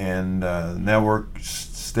it, and the network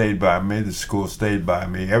stayed by me, the school stayed by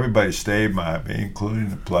me, everybody stayed by me,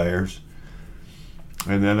 including the players.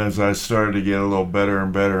 And then as I started to get a little better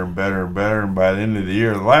and better and better and better, and by the end of the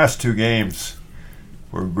year, the last two games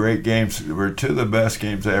were great games. They were two of the best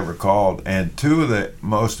games I ever called, and two of the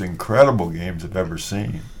most incredible games I've ever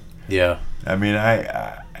seen. Yeah.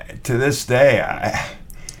 I to this day,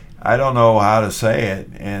 I don't know how to say it,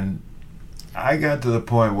 and I got to the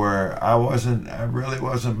point where I really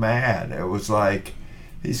wasn't mad. It was like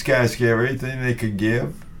these guys gave everything they could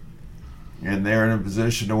give, and they're in a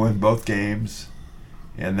position to win both games.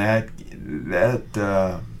 And that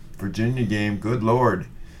Virginia game, good Lord,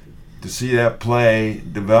 to see that play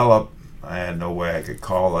develop, I had no way I could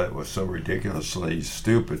call it. It was so ridiculously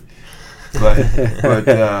stupid. But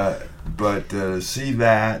to see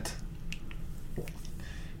that,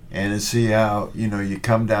 and to see how, you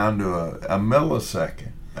come down to a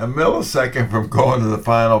millisecond from going to the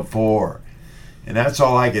Final Four. And that's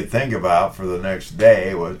all I could think about for the next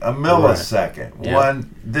day was a millisecond. Right. Yeah.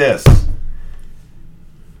 This.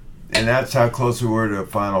 And that's how close we were to the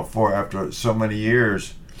Final Four after so many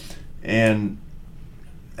years. And,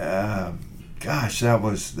 gosh, that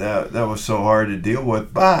was so hard to deal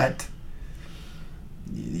with. But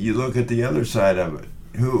you look at the other side of it.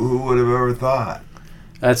 Who would have ever thought?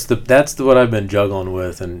 That's what I've been juggling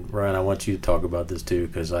with, and Ryan, I want you to talk about this too,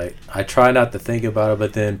 because I try not to think about it,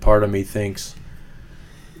 but then part of me thinks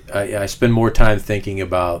I spend more time thinking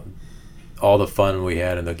about all the fun we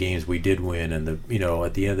had in the games we did win, and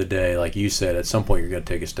at the end of the day, like you said, at some point you're going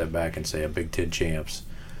to take a step back and say, a Big Ten champs,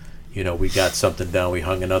 we got something done, we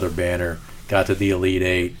hung another banner, got to the Elite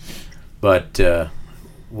Eight, but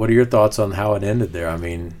what are your thoughts on how it ended there? I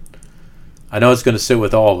mean, I know it's going to sit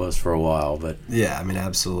with all of us for a while, but yeah, I mean,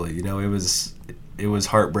 absolutely. It was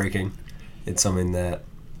heartbreaking. It's something that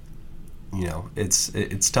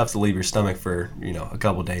it's tough to leave your stomach for a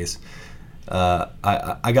couple days.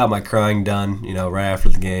 I got my crying done right after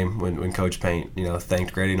the game when Coach Paint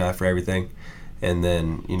thanked Grady and I for everything, and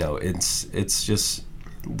then it's just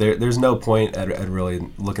there's no point at really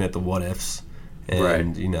looking at the what ifs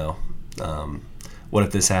and right. What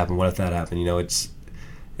if this happened? What if that happened?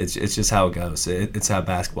 It's just how it goes. It's how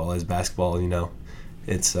basketball is. Basketball,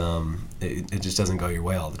 it's it just doesn't go your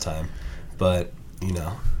way all the time. But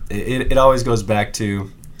it always goes back to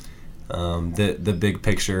the big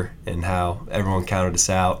picture and how everyone counted us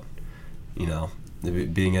out.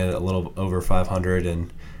 Being at a little over 500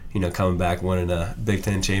 and coming back winning a Big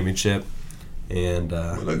Ten championship and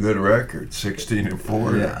with a good record,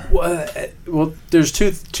 16-4. Yeah. Well, there's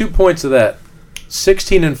two points of that.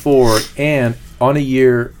 16-4 and in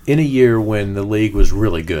a year when the league was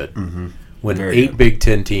really good, when Very 8 good. Big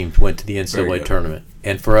Ten teams went to the Very NCAA good. tournament,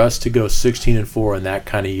 and for us to go 16-4 in that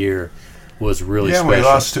kind of year was really Yeah, special. we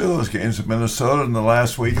lost 2 of those games in Minnesota in the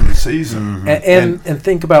last week of the season. And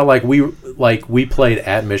think about we played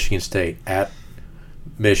at Michigan State, at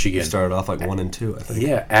Michigan, started off like 1-2, I think.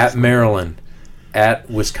 yeah, at Maryland, at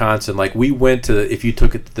Wisconsin. Like we went to if you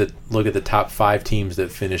look at the top 5 teams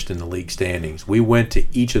that finished in the league standings, we went to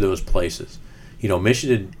each of those places.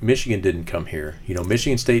 Michigan didn't come here.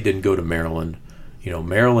 Michigan State didn't go to Maryland.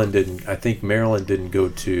 Maryland didn't. I think Maryland didn't go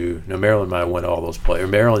to. No, Maryland might have went to all those places.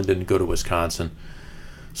 Maryland didn't go to Wisconsin.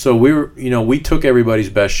 So we took everybody's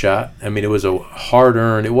best shot. I mean, it was a hard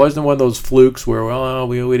earned. It wasn't one of those flukes where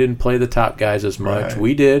we didn't play the top guys as much. Right.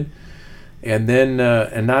 We did, and then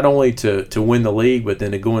and not only to win the league, but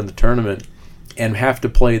then to go in the tournament and have to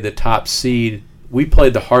play the top seed. We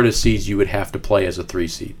played the hardest seeds you would have to play as a 3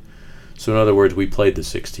 seed. So in other words, we played the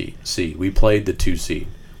 6 seed. We played the 2 seed.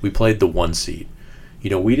 We played the 1 seed.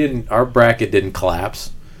 Our bracket didn't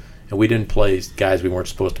collapse, and we didn't play guys we weren't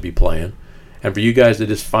supposed to be playing. And for you guys to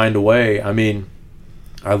just find a way, I mean,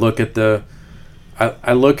 I look at this,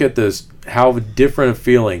 how different a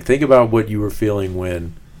feeling. Think about what you were feeling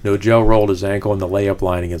when Nogel rolled his ankle in the layup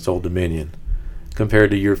line against Old Dominion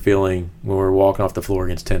compared to your feeling when we were walking off the floor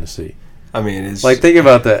against Tennessee. I mean, it's think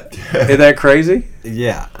about that. Isn't that crazy?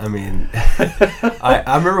 Yeah, I mean, I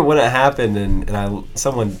remember when it happened, and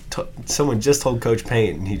someone just told Coach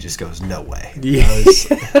Paint, and he just goes, "No way." Yeah.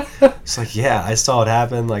 It's like, yeah, I saw it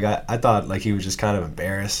happen. Like I thought, like he was just kind of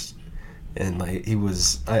embarrassed, and like he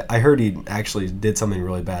was. I heard he actually did something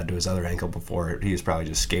really bad to his other ankle before. He was probably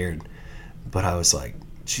just scared, but I was like,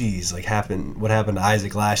 "Geez, what happened to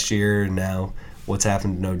Isaac last year, and now." What's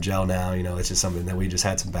happened to Nogel now? It's just something that we just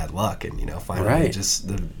had some bad luck, and finally right. just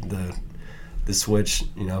the switch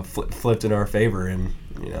flipped in our favor, and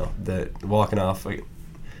the walking off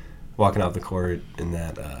the court in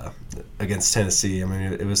that against Tennessee. I mean,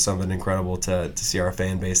 it was something incredible to see our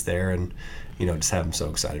fan base there, and just have them so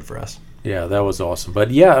excited for us. Yeah, that was awesome. But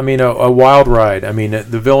yeah, I mean, a wild ride. I mean,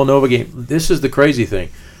 the Villanova game. This is the crazy thing.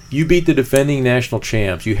 You beat the defending national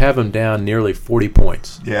champs. You have them down nearly 40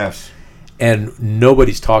 points. Yes. And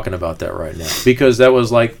nobody's talking about that right now because that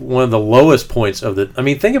was like one of the lowest points of the. I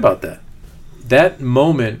mean, think about that. That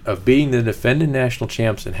moment of beating the defending national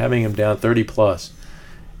champs and having them down 30 plus,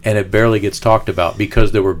 and it barely gets talked about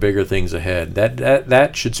because there were bigger things ahead.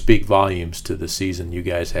 That should speak volumes to the season you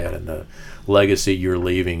guys had and the legacy you're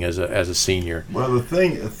leaving as a senior. Well, the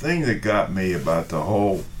thing that got me about the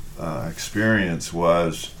whole experience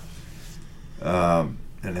was, and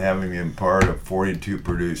having been part of 42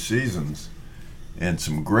 Purdue seasons, and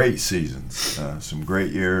some great seasons, some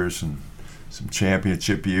great years, and some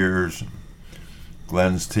championship years. And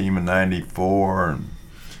Glenn's team in '94, and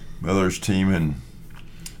Miller's team in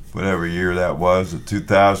whatever year that was, the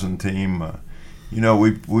 2000 team.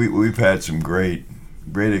 We've had some great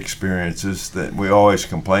experiences that we always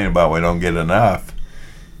complain about. We don't get enough,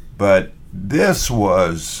 but this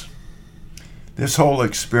whole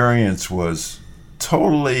experience was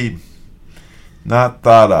totally not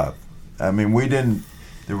thought of. I mean,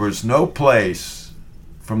 there was no place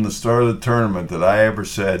from the start of the tournament that I ever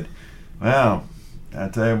said, well, I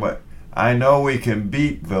tell you what, I know we can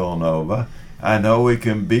beat Villanova. I know we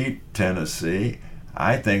can beat Tennessee.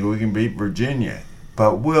 I think we can beat Virginia.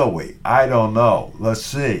 But will we? I don't know. Let's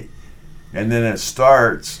see. And then it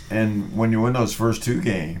starts, and when you win those first two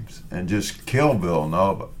games and just kill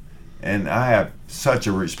Villanova, and I have such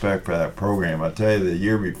a respect for that program. I tell you, the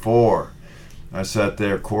year before, I sat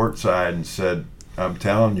there courtside and said, I'm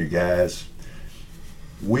telling you guys,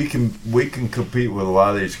 we can compete with a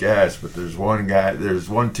lot of these guys, but there's one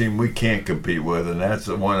team we can't compete with, and that's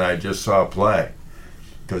the one I just saw play,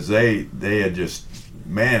 because they had just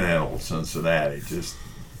manhandled Cincinnati, just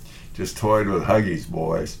toyed with Huggies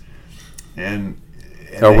boys, and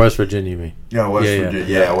West Virginia, you mean? Yeah, West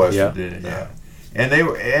Virginia. West yeah. Virginia. Yeah, and they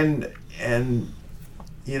were and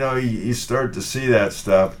you start to see that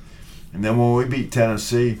stuff, and then when we beat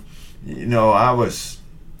Tennessee, we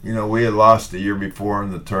had lost the year before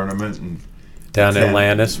in the tournament and down in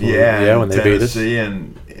Atlantis. When they beat us.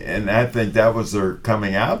 And I think that was their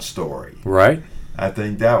coming out story. Right. I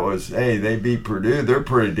think that was, hey, they beat Purdue. They're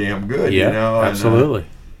pretty damn good, Yeah, absolutely.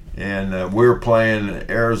 And we were playing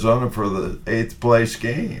Arizona for the 8th place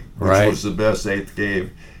game, which was the best 8th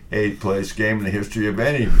place game in the history of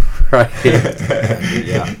any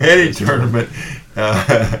any tournament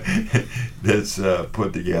that's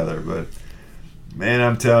put together. But man,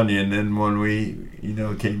 I'm telling you, and then when we,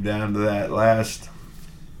 came down to that last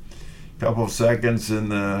couple of seconds in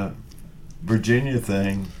the Virginia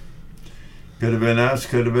thing, could have been us,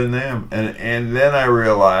 could have been them. And then I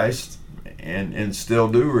realized, and still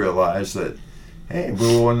do realize, that, hey, if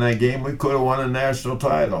we won that game, we could have won a national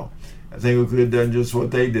title. I think we could have done just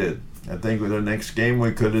what they did. I think with the next game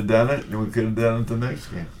we could have done it, and we could have done it the next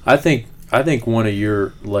game. I think one of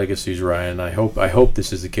your legacies, Ryan, I hope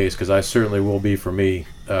this is the case, because I certainly will be for me,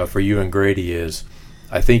 for you and Grady, is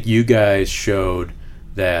I think you guys showed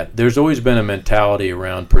that there's always been a mentality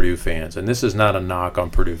around Purdue fans, and this is not a knock on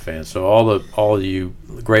Purdue fans. So all of you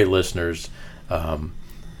great listeners,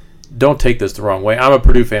 don't take this the wrong way. I'm a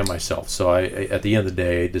Purdue fan myself, so I at the end of the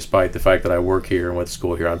day, despite the fact that I work here and went to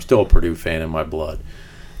school here, I'm still a Purdue fan in my blood.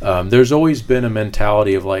 There's always been a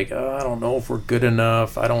mentality of like, I don't know if we're good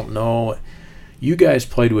enough. I don't know. You guys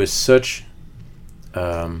played with such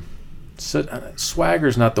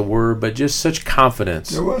swagger's not the word, but just such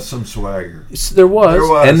confidence. There was some swagger. There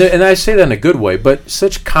was. And I say that in a good way, but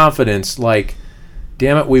such confidence, like,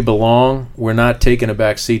 damn it, we belong. We're not taking a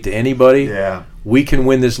back seat to anybody. Yeah. We can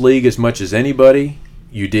win this league as much as anybody.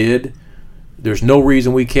 You did. There's no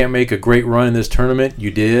reason we can't make a great run in this tournament. You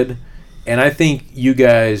did. And I think you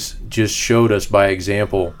guys just showed us by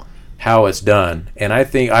example how it's done. And I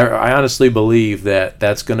think I honestly believe that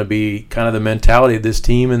that's going to be kind of the mentality of this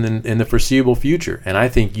team in the foreseeable future. And I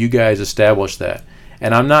think you guys established that.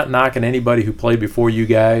 And I'm not knocking anybody who played before you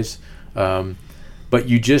guys, but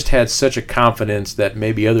you just had such a confidence that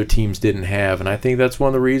maybe other teams didn't have. And I think that's one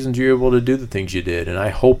of the reasons you're able to do the things you did. And I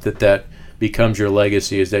hope that becomes your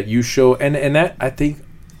legacy, is that you show, and that I think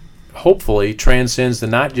hopefully transcends to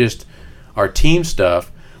not just our team stuff,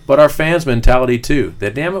 but our fans' mentality too.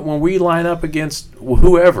 That damn it, when we line up against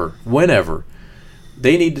whoever, whenever,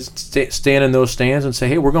 they need to stand in those stands and say,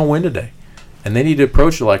 hey, we're going to win today. And they need to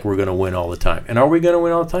approach it like we're going to win all the time. And are we going to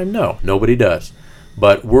win all the time? No, nobody does.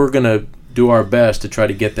 But we're going to do our best to try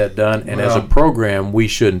to get that done. And as a program, we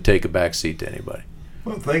shouldn't take a back seat to anybody.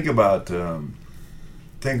 Well, think about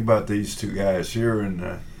these two guys here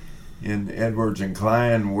in Edwards and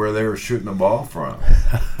Klein, where they were shooting the ball from.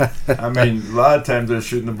 I mean, a lot of times they're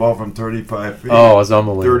shooting the ball from 35 feet. Oh, it's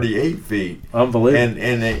unbelievable. 38 feet. Unbelievable.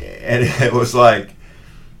 And it was like,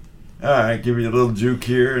 all right, give you a little juke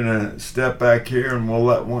here and a step back here, and we'll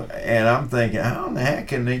let one. And I'm thinking, how in the heck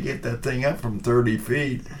can they get that thing up from 30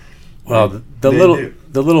 feet? Well,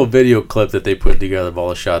 the little video clip that they put together of all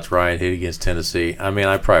the shots Ryan hit against Tennessee, I mean,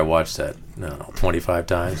 I probably watched that, 25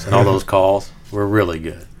 times, and all those calls were really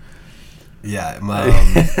good. Yeah,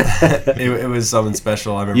 it was something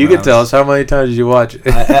special. I remember. You can tell us how many times did you watch it?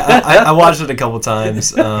 I watched it a couple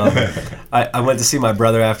times. I went to see my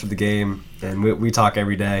brother after the game, and we talk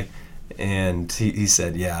every day. And he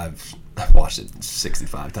said, "Yeah, I've watched it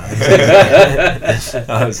 65 times."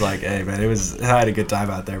 I was like, "Hey, man, I had a good time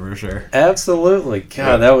out there for sure." Absolutely,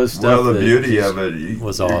 God, that was stuff. Well, the beauty of it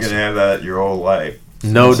was you're awesome. Gonna have that your whole life.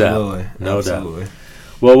 No Absolutely. doubt, no Absolutely. doubt.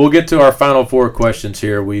 Well, we'll get to our final four questions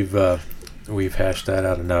here. We've hashed that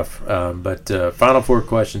out enough. But final four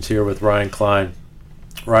questions here with Ryan Klein.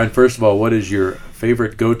 Ryan, first of all, what is your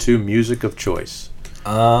favorite go-to music of choice?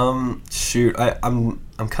 Shoot, I'm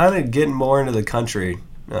kind of getting more into the country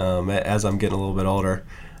as I'm getting a little bit older.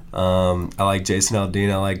 I like Jason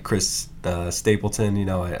Aldean. I like Chris Stapleton.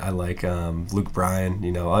 I like Luke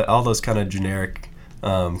Bryan. All those kind of generic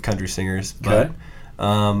country singers. Okay. But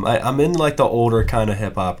I'm into like the older kind of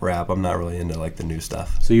hip hop rap. I'm not really into like the new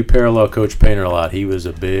stuff. So you parallel Coach Painter a lot. He was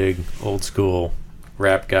a big old school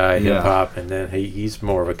rap guy, hip hop, and then he's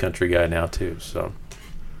more of a country guy now too. So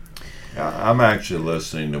I'm actually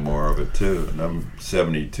listening to more of it too, and I'm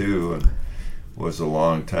 72 and was a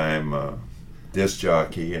long time disc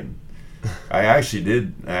jockey, and I actually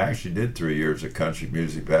did 3 years of country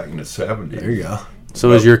music back in the 70s. There you go.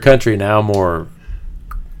 So is your country now more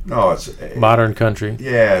No, it's modern country?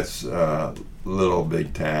 Yeah, it's little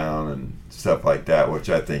big town and stuff like that, which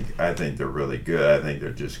I think they're really good. I think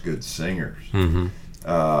they're just good singers. Mm-hmm.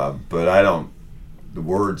 But the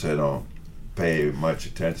words I don't pay much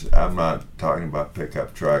attention. I'm not talking about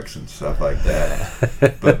pickup trucks and stuff like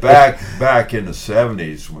that. But back in the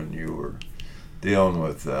 70s when you were dealing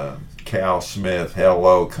with Cal Smith,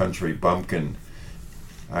 Hello Country Bumpkin,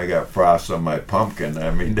 I got frost on my pumpkin. I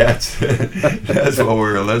mean, that's what we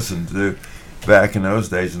were listening to back in those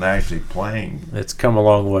days and actually playing. It's come a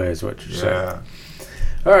long way, is what you're saying. Yeah.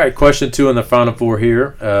 All right, question 2 in the final four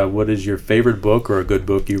here. What is your favorite book or a good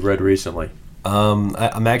book you've read recently?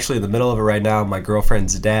 I'm actually in the middle of it right now. My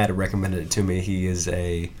girlfriend's dad recommended it to me. He is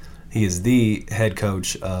the head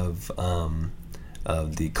coach of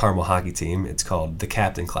the Carmel hockey team. It's called The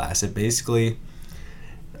Captain Class. It basically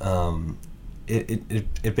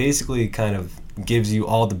it basically kind of gives you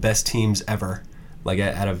all the best teams ever, like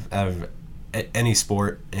out of any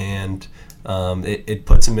sport, and it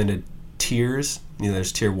puts them into tiers.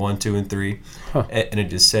 There's tier 1, 2, and 3, and it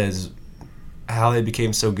just says how they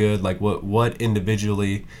became so good, like what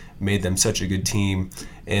individually made them such a good team,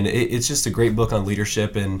 and it's just a great book on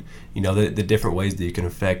leadership and the different ways that you can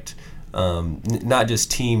affect not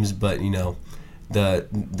just teams, but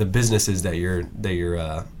the businesses that you're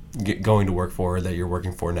going to work for, that you're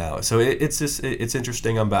working for now. So it's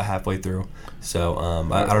interesting. I'm about halfway through, so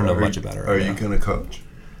I don't know much about it. Are you going to coach?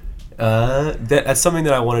 That's something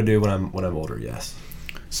that I want to do when I'm older. Yes.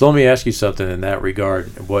 So let me ask you something in that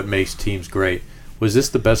regard. What makes teams great? Was this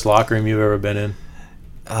the best locker room you've ever been in?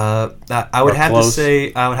 I would have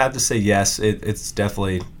to say yes. It's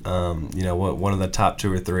definitely one of the top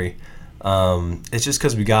 2 or 3. It's just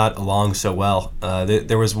because we got along so well.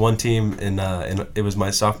 There was one team in it was my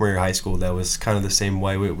sophomore year of high school that was kind of the same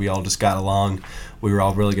way. We all just got along. We were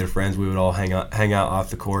all really good friends. We would all hang out off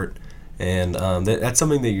the court, and that's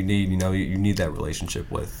something that you need. You need that relationship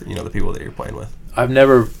with the people that you're playing with. I've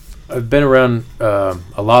been around a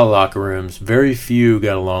lot of locker rooms. Very few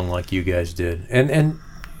got along like you guys did, and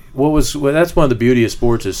that's one of the beauty of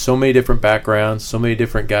sports is so many different backgrounds, so many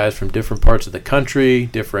different guys from different parts of the country,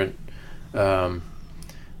 different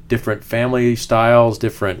family styles,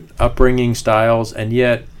 different upbringing styles, and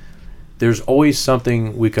yet there's always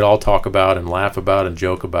something we could all talk about and laugh about and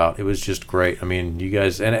joke about. It was just great. I mean, you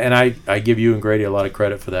guys, and I give you and Grady a lot of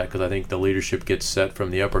credit for that because I think the leadership gets set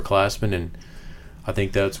from the upperclassmen, and I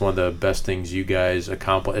think that's one of the best things you guys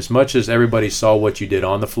accomplished. As much as everybody saw what you did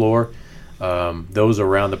on the floor, those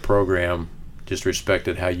around the program just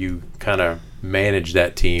respected how you kind of managed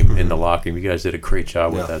that team in the locker room. You guys did a great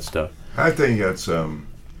job with that stuff. I think that's I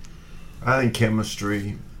think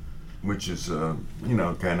chemistry, which is kind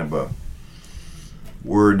of a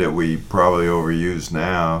word that we probably overuse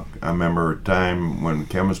now. I remember a time when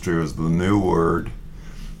chemistry was the new word,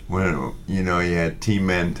 when you had team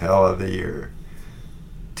mentality or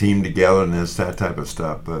team togetherness, that type of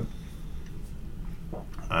stuff. But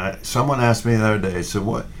someone asked me the other day,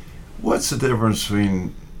 so what's the difference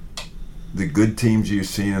between the good teams you've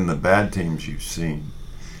seen and the bad teams you've seen?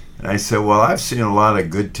 And I said, well, I've seen a lot of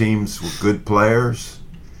good teams with good players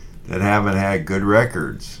that haven't had good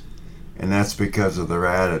records, and that's because of their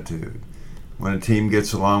attitude. when a team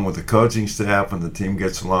gets along with the coaching staff, when the team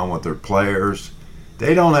gets along with their players,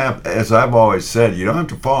 they don't have, as I've always said, you don't have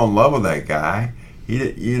to fall in love with that guy.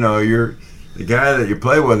 You're the guy that you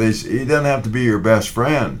play with. He doesn't have to be your best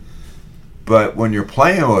friend, but when you're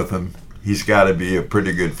playing with him, he's got to be a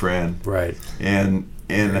pretty good friend. Right. And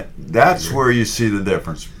that's where you see the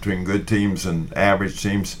difference between good teams and average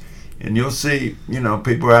teams. And you'll see,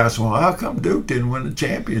 people ask, well, how come Duke didn't win the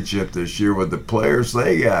championship this year with the players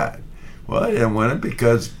they got? Well, they didn't win it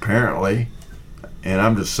because apparently, and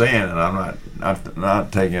I'm just saying, and I'm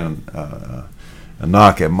not taking a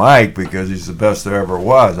knock at Mike because he's the best there ever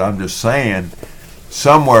was. I'm just saying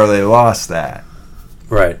somewhere they lost that.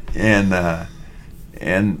 Right. And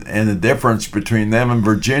the difference between them and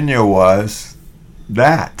Virginia was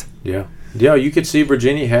that. Yeah. Yeah, you could see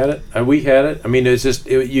Virginia had it. We had it. I mean, it's just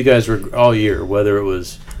you guys were all year, whether it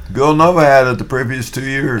was Villanova had it the previous 2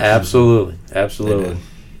 years. Absolutely.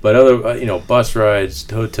 But other, bus rides,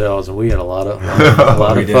 hotels, and we had a lot of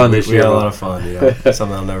fun this year. We had a lot of fun. Yeah,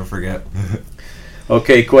 something I'll never forget.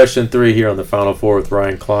 Okay, question 3 here on the Final Four with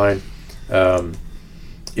Ryan Klein.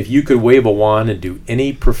 If you could wave a wand and do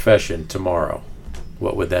any profession tomorrow,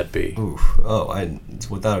 what would that be?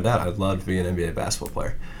 Without a doubt, I'd love to be an NBA basketball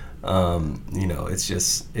player. It's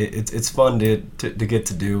just it's fun to get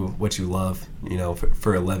to do what you love,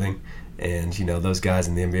 for a living, and those guys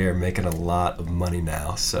in the NBA are making a lot of money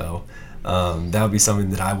now. So that would be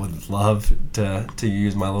something that I would love to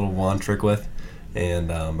use my little wand trick with,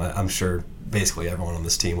 and I'm sure basically everyone on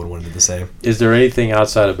this team would want to do the same. Is there anything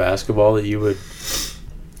outside of basketball that you would?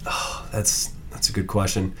 Oh, that's a good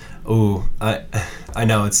question. Oh, I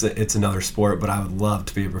know it's another sport, but I would love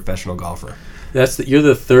to be a professional golfer. You're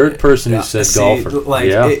the third person who said golfer.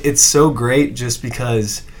 It's so great just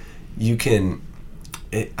because you can.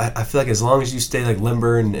 I feel like as long as you stay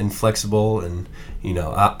limber and flexible, and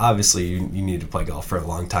obviously you need to play golf for a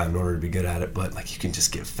long time in order to be good at it. But you can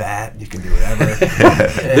just get fat, you can do whatever.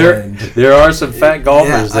 there are some fat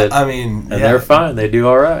golfers they're fine. They do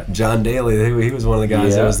all right. John Daly, he was one of the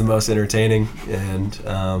guys that was the most entertaining, and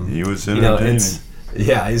he was entertaining.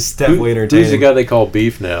 He's definitely entertaining. Who's the guy they call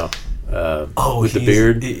Beef now? With the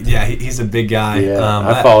beard. He's a big guy. Yeah,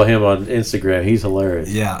 I follow him on Instagram. He's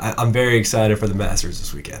hilarious. Yeah, I'm very excited for the Masters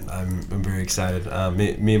this weekend. I'm very excited.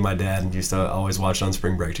 Me and my dad used to always watch on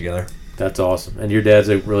spring break together. That's awesome. And your dad's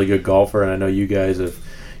a really good golfer, and I know you guys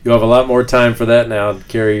you'll have a lot more time for that now.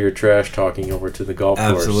 Carry your trash talking over to the golf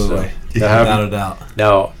course. Absolutely, without a doubt.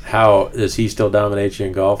 Now, how does he still dominate you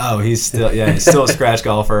in golf? Oh, he's still a scratch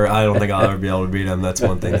golfer. I don't think I'll ever be able to beat him. That's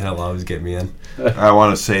one thing he'll always get me in. I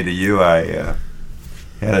want to say to you, I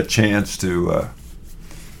had a chance to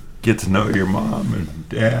get to know your mom and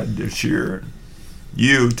dad this year.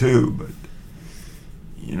 You too, but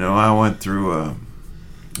I went through a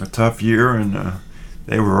tough year, and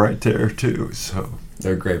they were right there too. So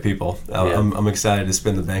they're great people. I'm excited to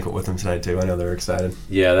spend the banquet with them tonight too. I know they're excited.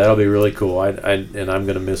 Yeah, that'll be really cool. And I'm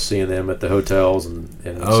going to miss seeing them at the hotels and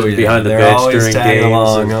sitting behind the they're bench always during tagging games.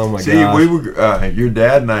 Along. Oh my gosh. See, we were your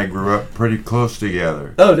dad and I grew up pretty close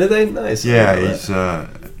together. Oh, did they? Nice. Yeah, he's.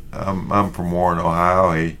 I'm from Warren,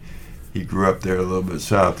 Ohio. He grew up there a little bit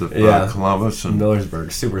south of Columbus and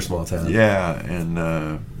Millersburg, super small town. Yeah, and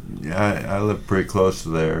I lived pretty close to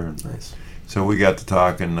there. Nice. So we got to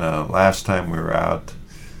talking last time we were out.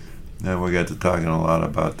 And we got to talking a lot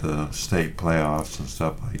about the state playoffs and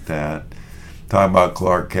stuff like that. Talking about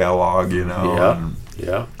Clark Kellogg,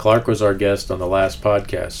 Yeah. Clark was our guest on the last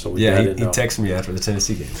podcast, so he texted me after the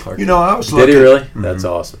Tennessee game. Clark. I was looking. Did he really? Mm-hmm. That's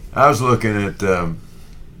awesome. I was looking at the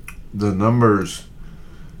numbers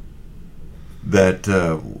that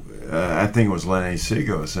I think it was Lenny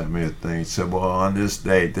Seago sent me a thing. He said, "Well, on this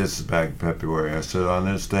date, this is back in February." I said, "On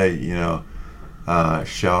this date,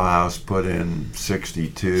 Shell House put in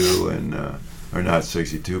 62 and or not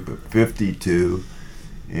 62 but 52,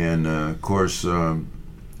 and of course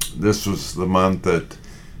this was the month that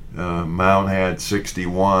Mount had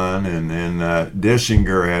 61 and then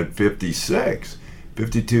Dishinger had 56,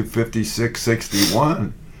 52, 56,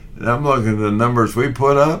 61. And I'm looking at the numbers we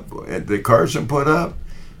put up, that Carson put up,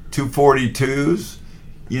 242s,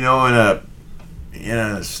 in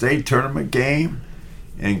a state tournament game.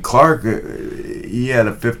 And Clark, he had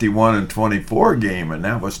a 51 and 24 game, and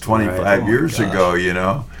that was 25 years ago,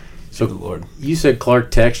 So, good Lord. You said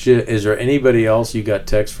Clark texted you. Is there anybody else you got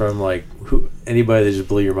text from, anybody that just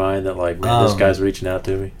blew your mind that, man, this guy's reaching out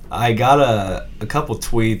to me? I got a couple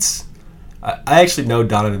tweets. I actually know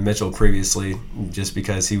Donovan Mitchell previously just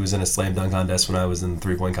because he was in a slam dunk contest when I was in the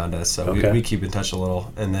three-point contest, so we keep in touch a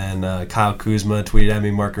little. And then Kyle Kuzma tweeted at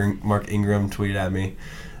me, Mark Ingram tweeted at me.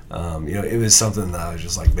 it was something that I was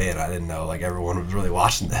just like, man, I didn't know like everyone was really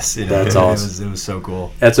watching this. That's awesome. It was so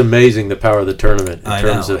cool. That's amazing, the power of the tournament in I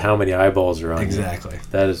terms know. of how many eyeballs are on Exactly. you.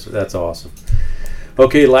 That's awesome.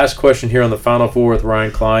 Okay, last question here on the Final Four with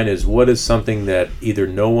Ryan Klein is, what is something that either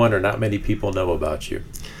no one or not many people know about you?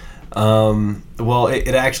 Well,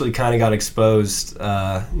 it actually kind of got exposed,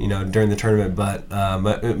 during the tournament. But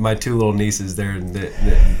my two little nieces, they're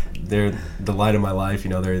the light of my life.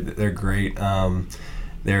 They're great.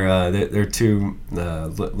 They're two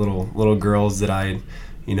little girls that I,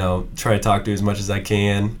 try to talk to as much as I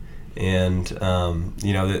can. And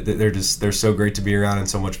they're so great to be around and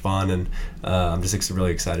so much fun. And I'm just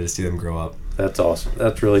really excited to see them grow up. That's awesome.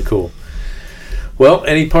 That's really cool. Well,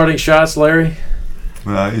 any parting shots, Larry?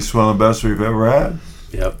 He's one of the best we've ever had.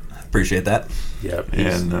 Yep. Appreciate that. Yep.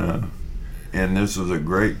 And this was a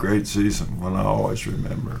great season, one I always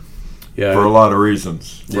remember. Yeah. For a lot of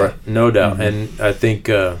reasons. Right. No doubt. Mm-hmm. And I think,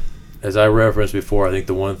 as I referenced before, I think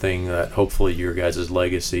the one thing that hopefully your guys'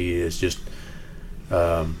 legacy is just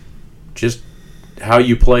how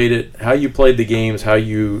you played it, how you played the games, how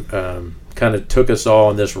you kind of took us all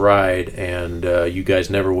on this ride, and you guys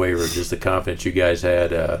never wavered. Just the confidence you guys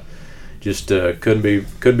had. Couldn't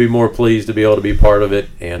be more pleased to be able to be part of it,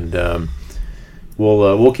 and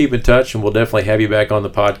we'll keep in touch, and we'll definitely have you back on the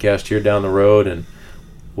podcast here down the road, and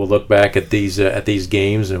we'll look back at these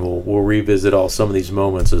games, and we'll revisit some of these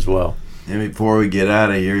moments as well. And before we get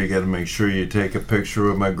out of here, you got to make sure you take a picture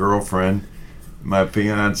with my girlfriend, my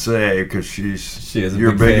fiance, because she is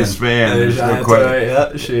your biggest fan. There's no question. Right.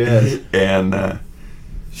 Yeah, she is. And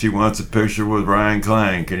she wants a picture with Ryan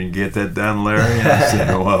Klein. Can you get that done, Larry? And I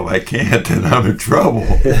said, well, if I can't, then I'm in trouble.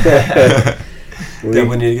 Then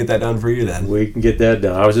we need to get that done for you then. We can get that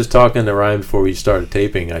done. I was just talking to Ryan before we started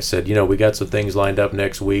taping. I said, we got some things lined up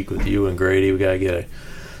next week with you and Grady. We got to get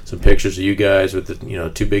some pictures of you guys with the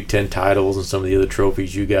 2 Big Ten titles and some of the other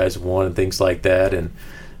trophies you guys have won and things like that. And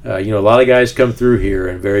a lot of guys come through here,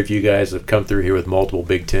 and very few guys have come through here with multiple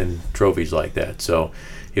Big Ten trophies like that. So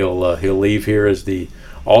he'll leave here as the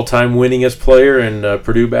all-time winningest player in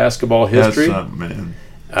Purdue basketball history. That's something, man.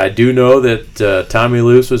 I do know that Tommy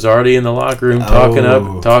Luce was already in the locker room talking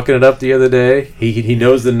it up the other day. He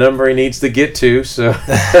knows the number he needs to get to. So,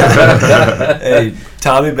 hey,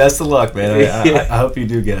 Tommy, best of luck, man. I hope you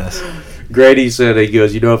do get us. Grady said, he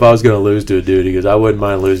goes, if I was going to lose to a dude, he goes, I wouldn't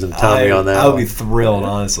mind losing to Tommy on that. I would be thrilled,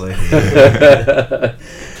 honestly.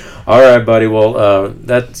 All right, buddy. Well,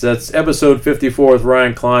 that's episode 54 with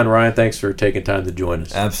Ryan Klein. Ryan, thanks for taking time to join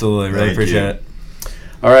us. Absolutely. Really appreciate it.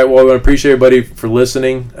 All right. Well, I want to appreciate everybody for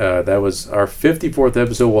listening. That was our 54th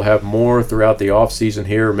episode. We'll have more throughout the off season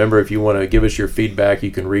here. Remember, if you want to give us your feedback,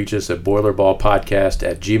 you can reach us at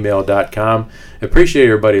boilerballpodcast@gmail.com. Appreciate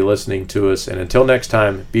everybody listening to us. And until next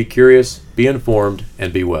time, be curious, be informed,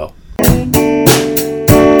 and be well.